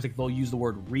lot of times like they'll use the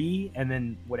word re and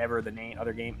then whatever the name of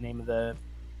the,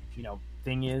 you know,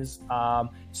 thing is.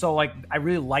 So like I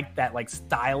really liked that like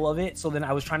style of it, so then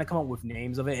I was trying to come up with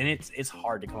names of it, and it's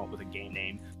hard to come up with a game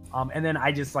name. And then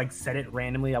I just like said it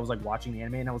randomly. I was like watching the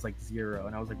anime, and I was like Zero,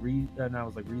 and I was like ReZero, and I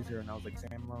was like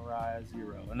Samurai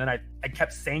Zero, and then I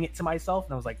kept saying it to myself,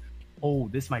 and I was like, oh,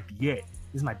 this might be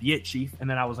it, Chief. And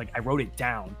then I was like, I wrote it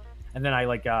down, and then I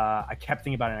like I kept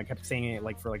thinking about it, and I kept saying it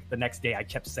like for like the next day. I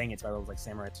kept saying it, so I was like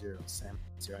Samurai Zero,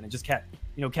 and it just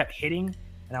kept hitting.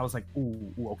 And I was like,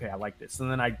 ooh, okay, I like this. And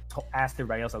then I asked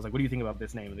everybody else, I was like, what do you think about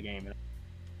this name of the game? And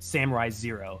Samurai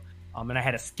Zero. And I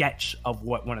had a sketch of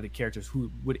what one of the characters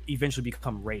who would eventually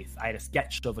become Wraith. I had a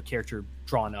sketch of a character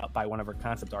drawn up by one of our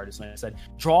concept artists. And I said,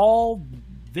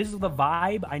 this is the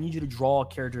vibe. I need you to draw a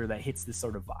character that hits this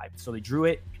sort of vibe. So they drew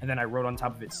it. And then I wrote on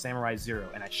top of it Samurai Zero.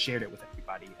 And I shared it with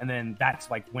everybody. And then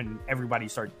that's like when everybody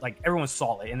started, like everyone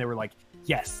saw it. And they were like,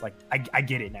 yes, like I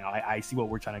get it now. I see what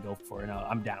we're trying to go for. And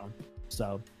I'm down.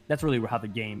 So that's really how the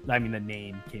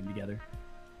name came together.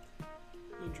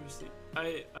 Interesting.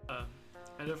 I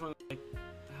definitely like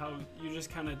how you just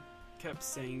kind of kept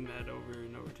saying that over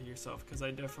and over to yourself, because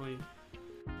I definitely,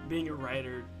 being a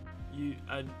writer,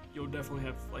 you'll definitely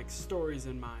have like stories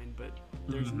in mind, but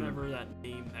there's never that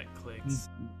name that clicks.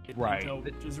 Right.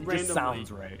 It just randomly. Just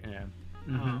sounds right.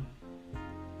 Yeah.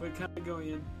 But kind of going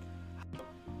in,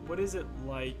 what is it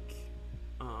like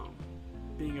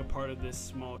being a part of this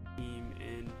small team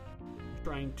and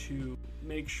trying to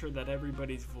make sure that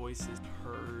everybody's voice is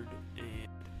heard and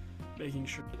making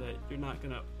sure that you're not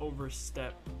going to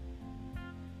overstep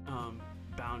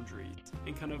boundaries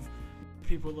and kind of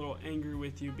people a little angry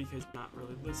with you because you're not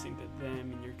really listening to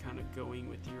them and you're kind of going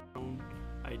with your own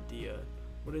idea?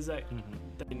 What has that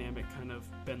dynamic kind of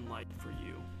been like for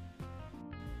you?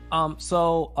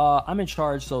 So I'm in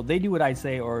charge, so they do what I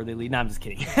say or they lead. No, I'm just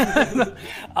kidding.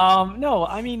 No,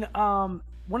 I mean,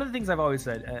 one of the things I've always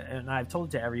said, and I've told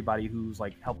it to everybody who's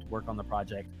like helped work on the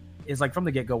project, is like from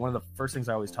the get-go, one of the first things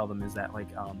I always tell them is that like,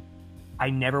 I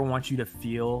never want you to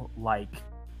feel like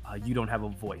you don't have a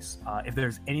voice. If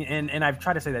there's any, and I've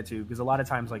tried to say that too, because a lot of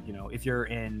times, like, you know, if you're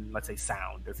in, let's say,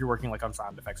 sound, if you're working like on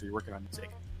sound effects or you're working on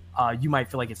music, you might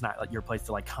feel like it's not like your place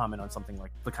to like comment on something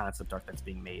like the concept art that's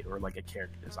being made or like a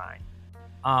character design.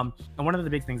 And one of the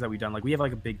big things that we've done, like we have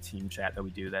like a big team chat that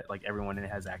we do that like everyone in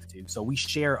it has access to. So we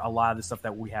share a lot of the stuff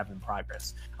that we have in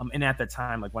progress. And at the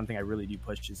time, like one thing I really do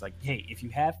push is like, hey, if you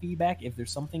have feedback, if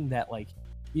there's something that like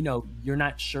you're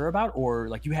not sure about, or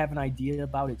like you have an idea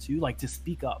about it too, like to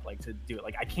speak up, like to do it.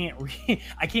 Like I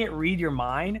can't read your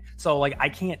mind, so like I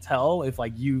can't tell if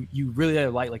like you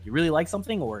really like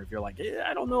something, or if you're like,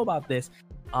 I don't know about this.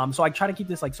 So I try to keep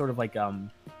this like sort of like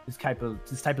this type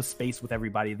of space with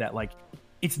everybody, that like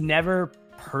it's never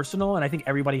personal, and I think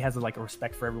everybody has like a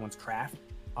respect for everyone's craft.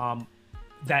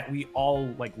 That we all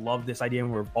like love this idea,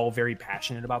 and we're all very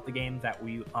passionate about the game, that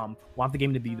we want the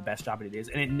game to be the best job it is.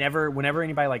 And it never, whenever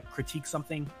anybody like critiques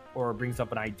something or brings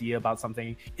up an idea about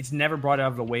something, it's never brought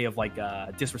out of a way of like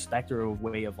disrespect or a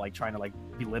way of like trying to like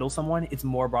belittle someone. It's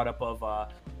more brought up of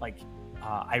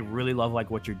I really love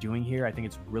like what you're doing here. I think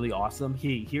it's really awesome.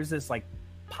 Here's this like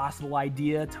possible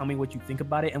idea. Tell me what you think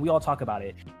about it, and we all talk about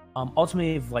it.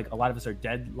 Ultimately, if like a lot of us are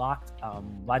deadlocked, a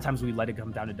lot of times we let it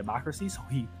come down to democracy. So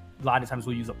a lot of times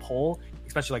we'll use a poll,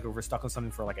 especially like if we're stuck on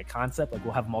something for like a concept. Like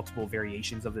we'll have multiple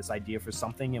variations of this idea for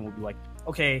something, and we'll be like,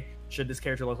 okay, should this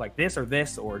character look like this,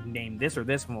 or name this or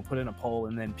this? And we'll put in a poll,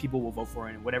 and then people will vote for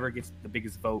it, and whatever gets the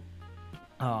biggest vote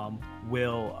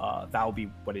that will be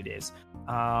what it is.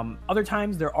 Other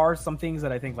times there are some things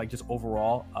that I think like just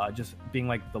overall, just being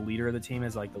like the leader of the team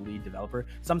as like the lead developer,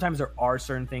 sometimes there are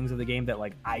certain things of the game that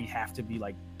like I have to be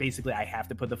like, basically I have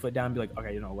to put the foot down and be like,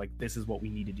 okay, like this is what we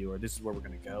need to do, or this is where we're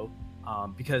gonna go,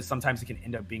 because sometimes it can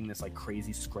end up being this like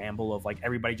crazy scramble of like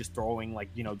everybody just throwing like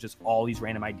just all these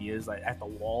random ideas like at the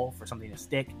wall for something to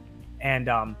stick. And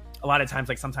a lot of times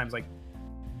like sometimes like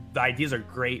the ideas are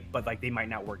great, but like they might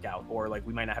not work out, or like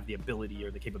we might not have the ability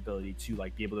or the capability to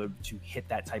like be able to hit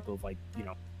that type of like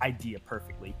idea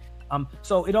perfectly.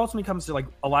 So it ultimately comes to like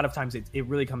a lot of times it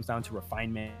really comes down to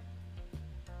refinement.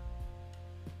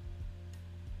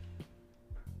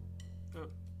 Oh.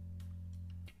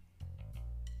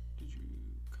 Did you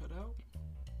cut out?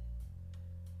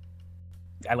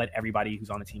 I let everybody who's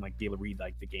on the team like be able to read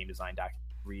like the game design doc,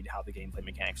 read how the gameplay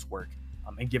mechanics work,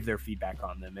 and give their feedback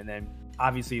on them. And then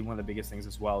obviously one of the biggest things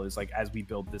as well is like as we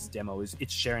build this demo is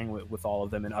it's sharing with all of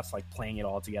them, and us like playing it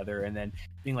all together, and then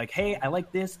being like, hey, I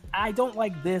like this, I don't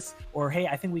like this, or hey,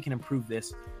 I think we can improve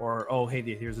this, or oh, hey,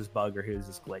 here's this bug, or here's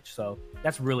this glitch. So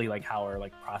that's really like how our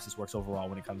like process works overall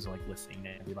when it comes to like listening to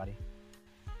everybody.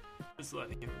 Just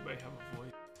letting everybody have a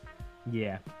voice.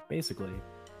 Yeah, basically.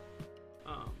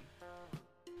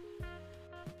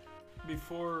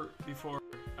 Before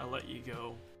I let you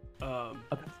go,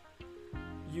 Okay.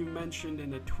 you mentioned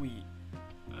in a tweet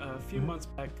a few months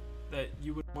back that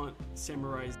you would want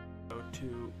Samurai Zero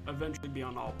to eventually be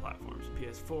on all platforms: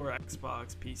 PS4,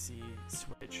 Xbox, PC,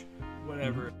 Switch,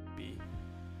 whatever it be.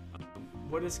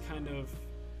 What is kind of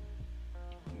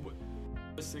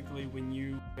realistically, when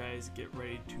you guys get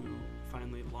ready to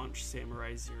finally launch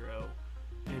Samurai Zero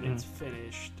and it's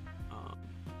finished,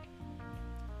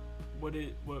 what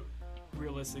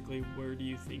realistically, where do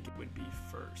you think it would be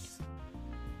first?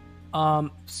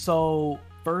 So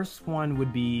first one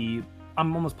would be,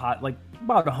 I'm almost about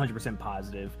 100%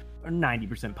 positive, or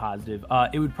 90% positive.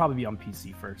 It would probably be on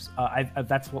PC first.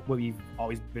 That's what we've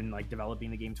always been like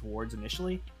developing the game towards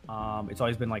initially. It's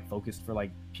always been like focused for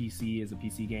like PC as a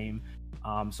PC game.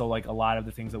 So like a lot of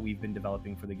the things that we've been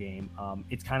developing for the game,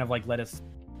 it's kind of like let us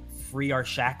free our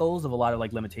shackles of a lot of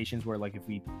like limitations, where like if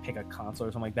we pick a console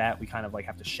or something like that, we kind of like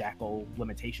have to shackle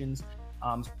limitations.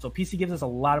 So PC gives us a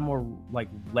lot of more like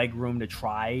leg room to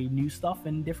try new stuff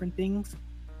and different things.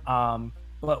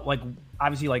 But like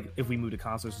obviously like if we move to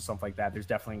consoles or something like that, there's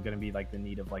definitely going to be like the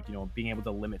need of like being able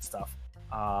to limit stuff,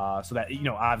 so that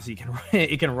obviously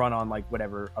it can run on like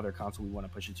whatever other console we want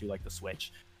to push it to, like the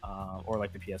Switch, or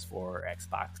like the PS4 or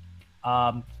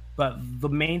Xbox. But the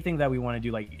main thing that we want to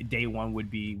do like day one would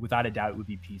be, without a doubt, it would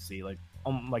be PC. Like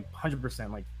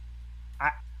 100%. Like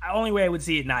the only way I would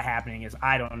see it not happening is,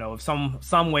 I don't know, if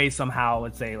some way somehow,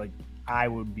 let's say like I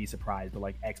would be surprised, but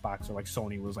like Xbox or like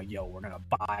Sony was like, yo, we're gonna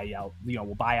buy out,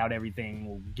 we'll buy out everything,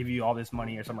 we'll give you all this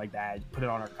money or something like that, put it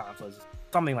on our consoles,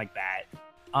 something like that.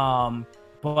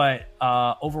 But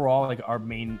overall, like our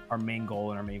main goal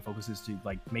and our main focus is to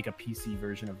like make a PC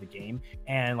version of the game,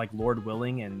 and like Lord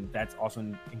willing, and that's also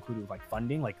included with like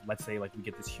funding. Like let's say like we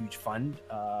get this huge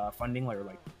funding, or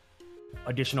like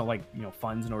additional like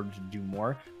funds in order to do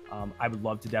more. I would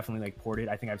love to definitely like port it.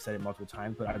 I think I've said it multiple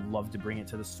times, but I'd love to bring it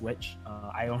to the Switch.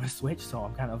 I own a Switch, so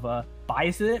I'm kind of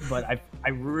biased to it, but I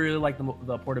really like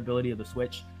the portability of the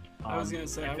Switch. I was gonna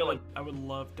say I would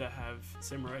love to have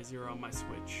Samurai Zero on my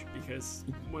Switch, because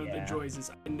one of the joys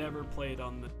is I never play it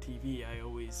on the TV. I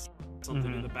always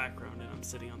something in the background, and I'm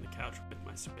sitting on the couch with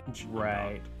my Switch.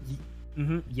 Right.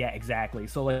 Yeah, exactly.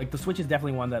 So like the Switch is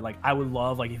definitely one that like I would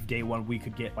love, like if day one we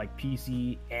could get like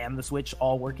PC and the Switch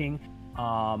all working.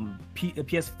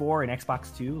 PS4 and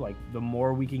Xbox 2, like the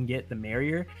more we can get, the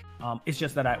merrier. It's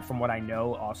just that from what I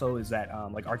know also is that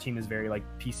like our team is very like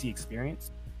PC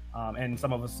experienced, and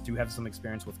some of us do have some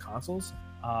experience with consoles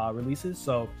releases.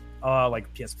 So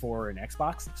like PS4 and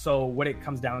Xbox. So what it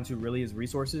comes down to really is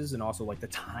resources and also like the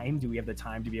time. Do we have the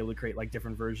time to be able to create like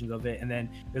different versions of it? And then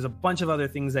there's a bunch of other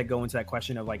things that go into that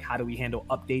question of like, how do we handle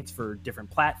updates for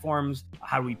different platforms?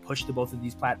 How do we push to both of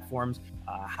these platforms?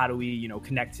 How do we, you know,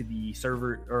 connect to the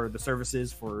server or the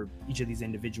services for each of these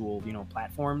individual, you know,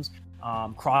 platforms?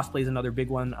 Crossplay is another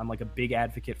big one. I'm like a big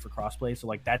advocate for crossplay. So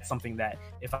like that's something that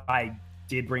if I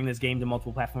did bring this game to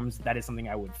multiple platforms, that is something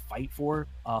I would fight for.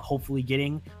 Hopefully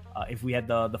getting, if we had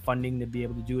the funding to be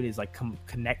able to do it, is like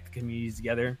connect communities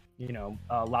together, you know,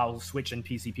 allow Switch and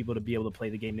PC people to be able to play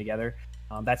the game together.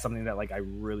 That's something that like I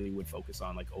really would focus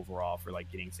on like overall for like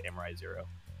getting Samurai Zero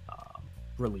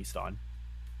released on.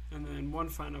 And then one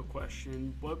final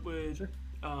question, what would, Sure.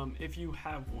 If you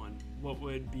have one, what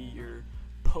would be your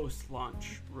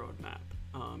post-launch roadmap?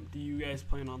 Do you guys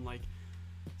plan on like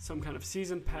some kind of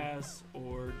season pass,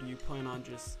 or do you plan on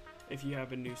just, if you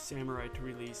have a new Samurai to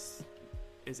release,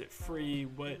 is it free?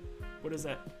 What does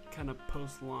that kind of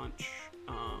post-launch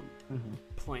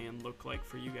plan look like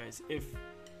for you guys, if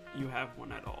you have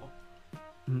one at all?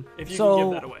 If you can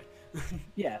give that away.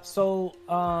 Yeah, so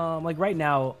like right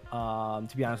now,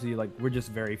 to be honest with you, like we're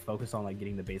just very focused on like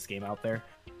getting the base game out there.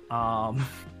 I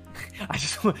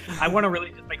want to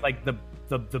really just make like the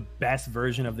best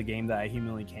version of the game that I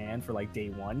humanly can for like day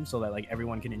one, so that like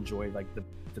everyone can enjoy like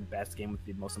the best game with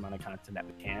the most amount of content that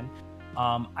we can.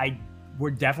 We're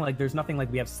definitely like, there's nothing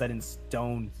like we have set in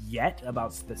stone yet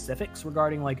about specifics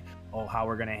regarding like, oh, how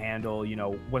we're gonna handle, you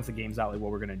know, once the game's out, like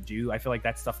what we're gonna do. I feel like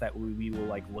that's stuff that we will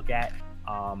like look at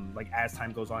like as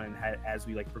time goes on and as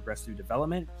we like progress through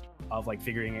development of like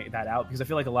figuring that out, because I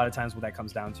feel like a lot of times what that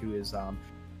comes down to is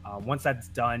once that's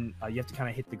done, you have to kind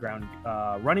of hit the ground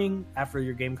running after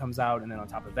your game comes out, and then on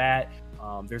top of that,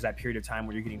 there's that period of time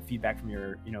where you're getting feedback from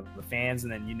your, you know, the fans,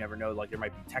 and then you never know, like there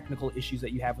might be technical issues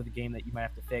that you have with the game that you might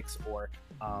have to fix, or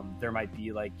there might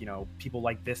be like, you know, people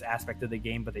like this aspect of the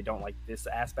game but they don't like this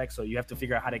aspect, so you have to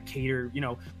figure out how to cater, you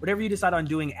know, whatever you decide on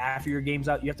doing after your game's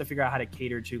out, you have to figure out how to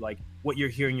cater to like what you're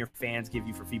hearing your fans give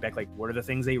you for feedback, like what are the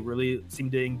things they really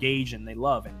seem to engage and they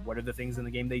love, and what are the things in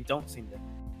the game they don't seem to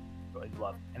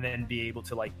love, and then be able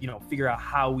to like, you know, figure out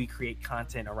how we create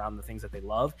content around the things that they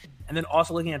love, and then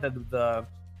also looking at the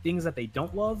things that they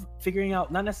don't love, figuring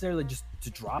out not necessarily just to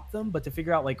drop them, but to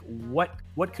figure out like what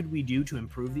could we do to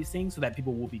improve these things so that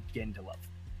people will begin to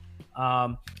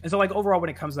love. And so like overall,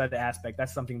 when it comes to that aspect,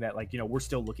 that's something that like, you know, we're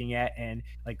still looking at, and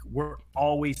like we're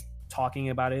always talking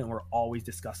about it, and we're always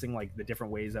discussing like the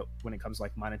different ways that when it comes to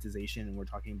like monetization, and we're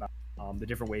talking about the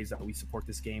different ways that we support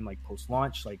this game like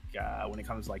post-launch, like when it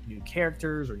comes to like new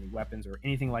characters or new weapons or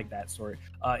anything like that sort,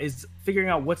 is figuring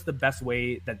out what's the best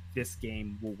way that this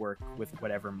game will work with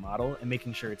whatever model, and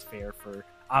making sure it's fair for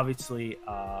obviously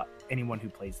anyone who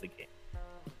plays the game.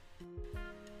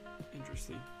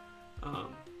 Interesting.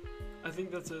 I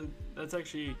think that's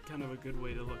actually kind of a good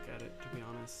way to look at it, to be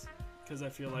honest, because I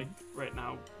feel like right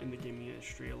now in the gaming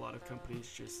industry, a lot of companies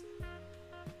just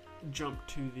jump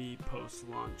to the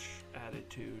post-launch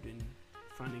attitude and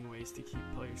finding ways to keep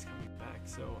players coming back.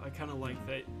 So I kind of like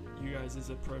that you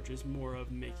guys' approach is more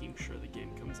of making sure the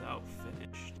game comes out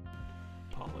finished,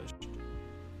 polished.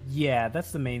 Yeah,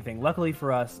 that's the main thing. Luckily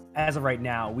for us, as of right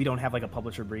now, we don't have like a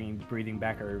publisher breathing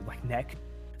back our like neck,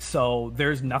 so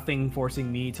there's nothing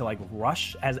forcing me to like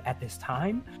rush as at this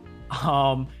time.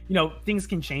 You know, things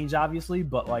can change obviously,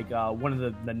 but like one of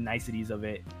the niceties of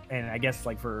it, and I guess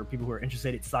like for people who are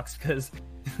interested, it sucks because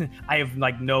I have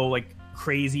like no like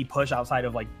crazy push outside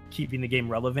of like keeping the game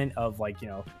relevant, of like, you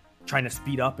know, trying to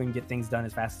speed up and get things done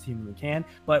as fast as humanly can.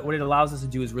 But what it allows us to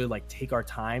do is really like take our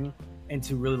time, and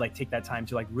to really like take that time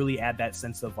to like really add that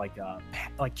sense of like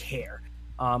care.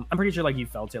 I'm pretty sure like you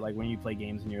felt it like when you play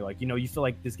games and you're like, you know, you feel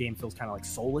like this game feels kind of like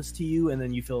soulless to you, and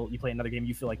then you play another game,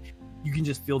 you feel like you can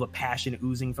just feel the passion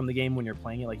oozing from the game when you're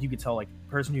playing it. Like you could tell like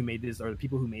the person who made this, or the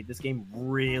people who made this game,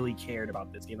 really cared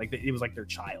about this game. Like it was like their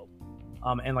child.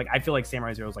 And like I feel like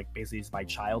Samurai Zero is like basically my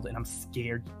child, and I'm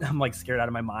scared. I'm like scared out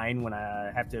of my mind when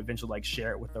I have to eventually like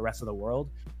share it with the rest of the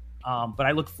world. But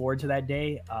I look forward to that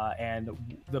day, and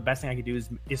the best thing I could do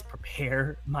is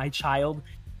prepare my child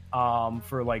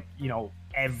for like, you know,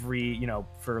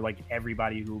 for like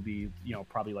everybody who will be, you know,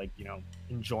 probably like, you know,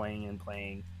 enjoying and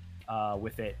playing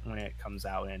with it when it comes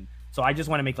out. And so I just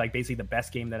want to make like basically the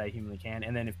best game that I humanly can,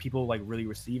 and then if people like really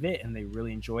receive it and they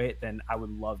really enjoy it, then I would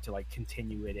love to like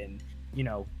continue it and, you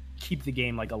know, keep the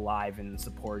game like alive and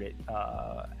support it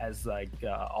as like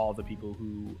all the people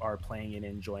who are playing it and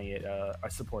enjoying it are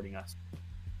supporting us.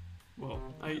 Well,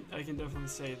 I can definitely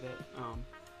say that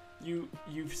you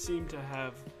seem to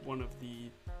have one of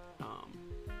the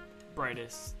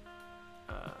brightest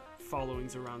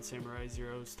followings around Samurai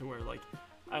Zeroes, to where like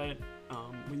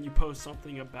when you post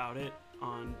something about it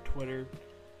on Twitter,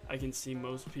 I can see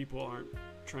most people aren't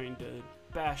trying to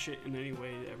bash it in any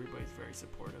way. Everybody's very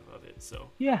supportive of it. So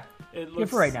yeah, it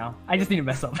looks, for right now. I just need to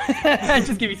mess up.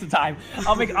 Just give me some time.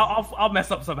 I'll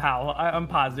mess up somehow. I'm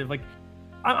positive. Like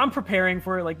I'm preparing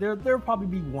for it. Like there'll probably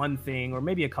be one thing or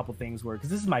maybe a couple things where, because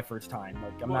this is my first time.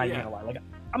 Like I'm not even gonna lie. Like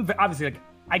I'm obviously like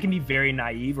I can be very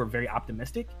naive or very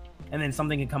optimistic, and then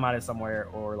something can come out of somewhere,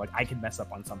 or like I could mess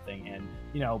up on something, and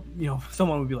you know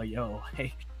someone would be like, yo,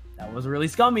 hey, that was really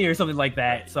scummy or something like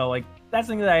that. So like that's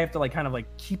something that I have to like kind of like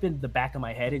keep in the back of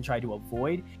my head and try to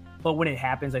avoid. But when it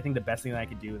happens, I think the best thing that I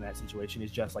could do in that situation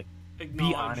is just like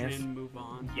be honest and move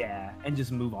on. Yeah, and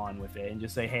just move on with it and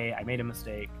just say, hey, I made a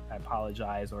mistake, I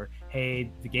apologize, or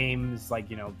hey, the game's like,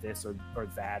 this or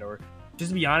that, or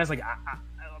just be honest. Like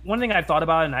one thing I've thought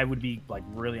about, and I would be like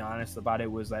really honest about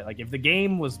it, was that like if the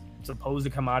game was supposed to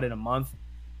come out in a month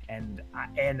and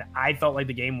I felt like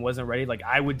the game wasn't ready, like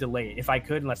I would delay it if I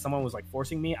could, unless someone was like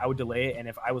forcing me. I would delay it, and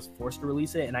if I was forced to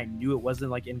release it and I knew it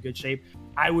wasn't like in good shape,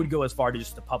 I would go as far to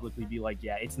just to publicly be like,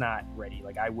 yeah, it's not ready.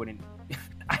 Like I wouldn't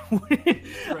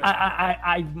right.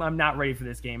 I'm not ready for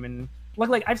this game. And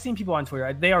like I've seen people on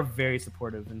Twitter, they are very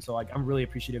supportive, and so like I'm really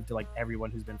appreciative to like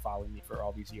everyone who's been following me for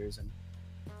all these years.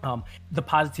 And the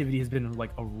positivity has been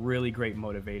like a really great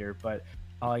motivator. But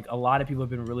like a lot of people have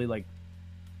been really like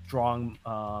strong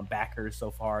backers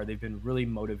so far. They've been really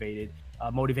motivating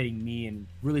me and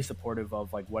really supportive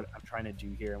of like what I'm trying to do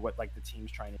here and what like the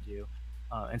team's trying to do.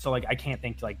 And so like I can't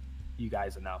thank like you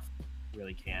guys enough.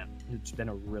 Really can't. It's been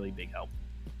a really big help.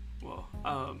 Well,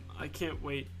 I can't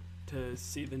wait to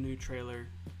see the new trailer.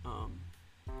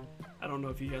 I don't know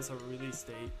if you guys have a release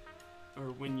date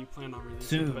or when you plan on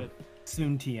releasing it.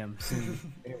 Soon, TM. Soon.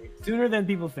 Sooner than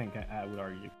people think, I would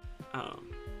argue.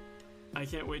 I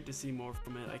can't wait to see more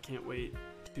from it. I can't wait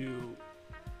to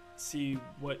see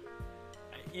what,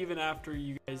 even after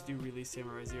you guys do release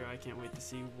Samurai Zero, I can't wait to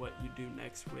see what you do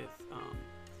next with,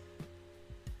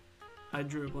 I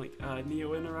drew a blank,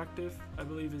 Neo Interactive, I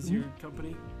believe is your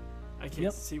company. I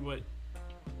can't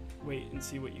wait and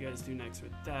see what you guys do next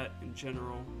with that in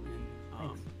general.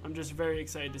 And I'm just very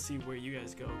excited to see where you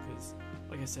guys go, because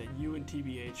like I said, you and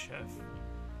TBH have,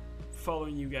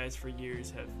 following you guys for years,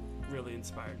 have really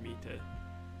inspired me to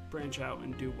branch out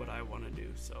and do what I want to do.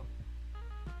 So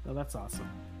that's awesome.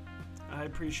 I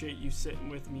appreciate you sitting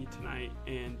with me tonight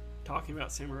and talking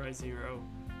about Samurai Zero.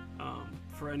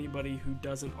 For anybody who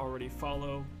doesn't already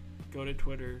follow, go to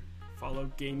Twitter, follow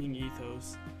Gaming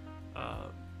Ethos.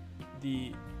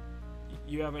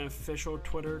 You have an official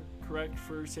Twitter, correct,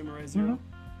 for Samurai Zero? Mm-hmm.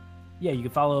 Yeah, you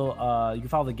can follow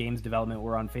the game's development.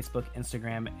 We're on Facebook,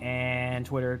 Instagram, and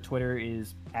Twitter. Twitter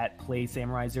is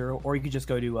 @PlaySamuraiZero, or you could just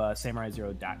go to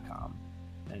SamuraiZero.com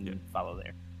and follow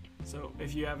there. So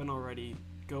if you haven't already,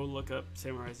 go look up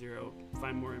Samurai Zero,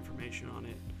 find more information on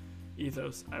it.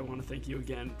 Ethos, I want to thank you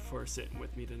again for sitting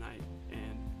with me tonight,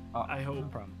 and I hope, no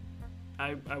problem.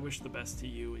 I wish the best to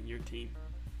you and your team.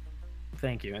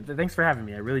 Thank you, and thanks for having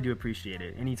me. I really do appreciate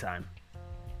it. Anytime.